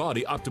long-term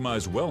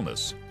body-optimized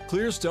wellness.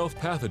 Clear stealth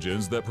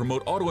pathogens that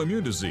promote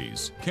autoimmune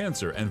disease,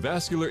 cancer and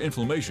vascular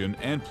inflammation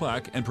and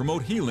plaque and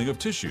promote healing of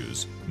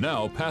tissues.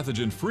 Now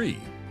pathogen-free.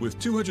 With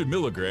 200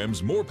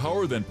 milligrams more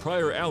power than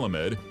prior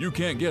Alamed, you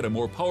can't get a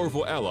more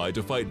powerful ally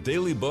to fight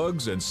daily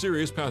bugs and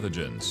serious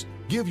pathogens.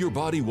 Give your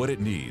body what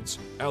it needs.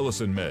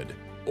 Allicin Med.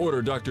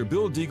 Order Dr.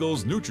 Bill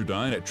Deagle's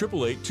Nutridyne at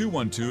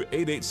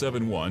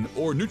 888-212-8871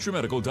 or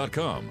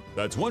NutriMedical.com.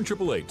 That's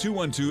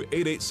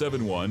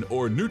 1-888-212-8871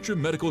 or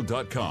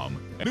NutriMedical.com.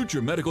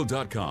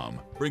 NutriMedical.com,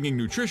 bringing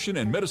nutrition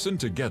and medicine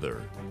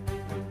together.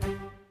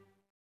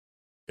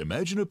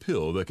 Imagine a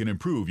pill that can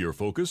improve your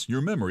focus,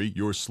 your memory,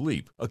 your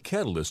sleep, a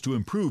catalyst to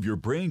improve your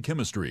brain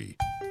chemistry.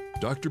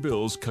 Dr.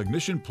 Bill's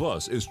Cognition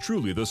Plus is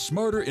truly the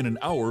smarter in an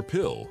hour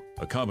pill.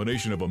 A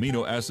combination of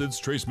amino acids,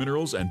 trace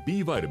minerals, and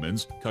B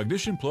vitamins,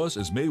 Cognition Plus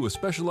is made with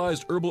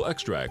specialized herbal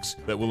extracts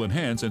that will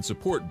enhance and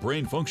support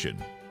brain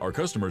function. Our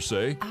customers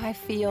say, I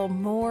feel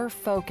more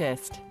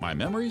focused. my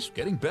memory's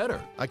getting better.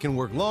 I can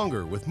work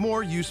longer with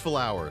more useful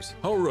hours.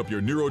 Power up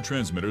your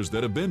neurotransmitters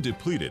that have been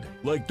depleted,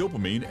 like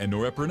dopamine and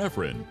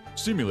norepinephrine.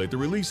 Stimulate the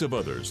release of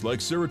others, like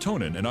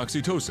serotonin and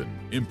oxytocin.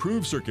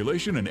 Improve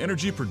circulation and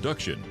energy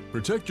production.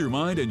 Protect your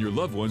mind and your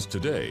loved ones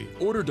today.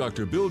 Order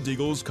Dr. Bill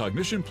Deagle's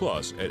Cognition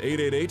Plus at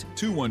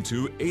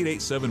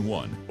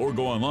 888-212-8871 or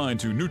go online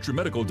to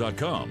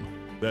NutriMedical.com.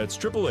 That's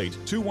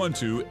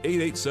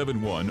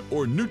 888-212-8871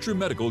 or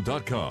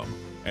NutriMedical.com.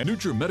 And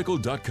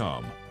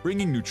NutriMedical.com,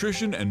 bringing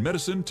nutrition and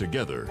medicine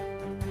together.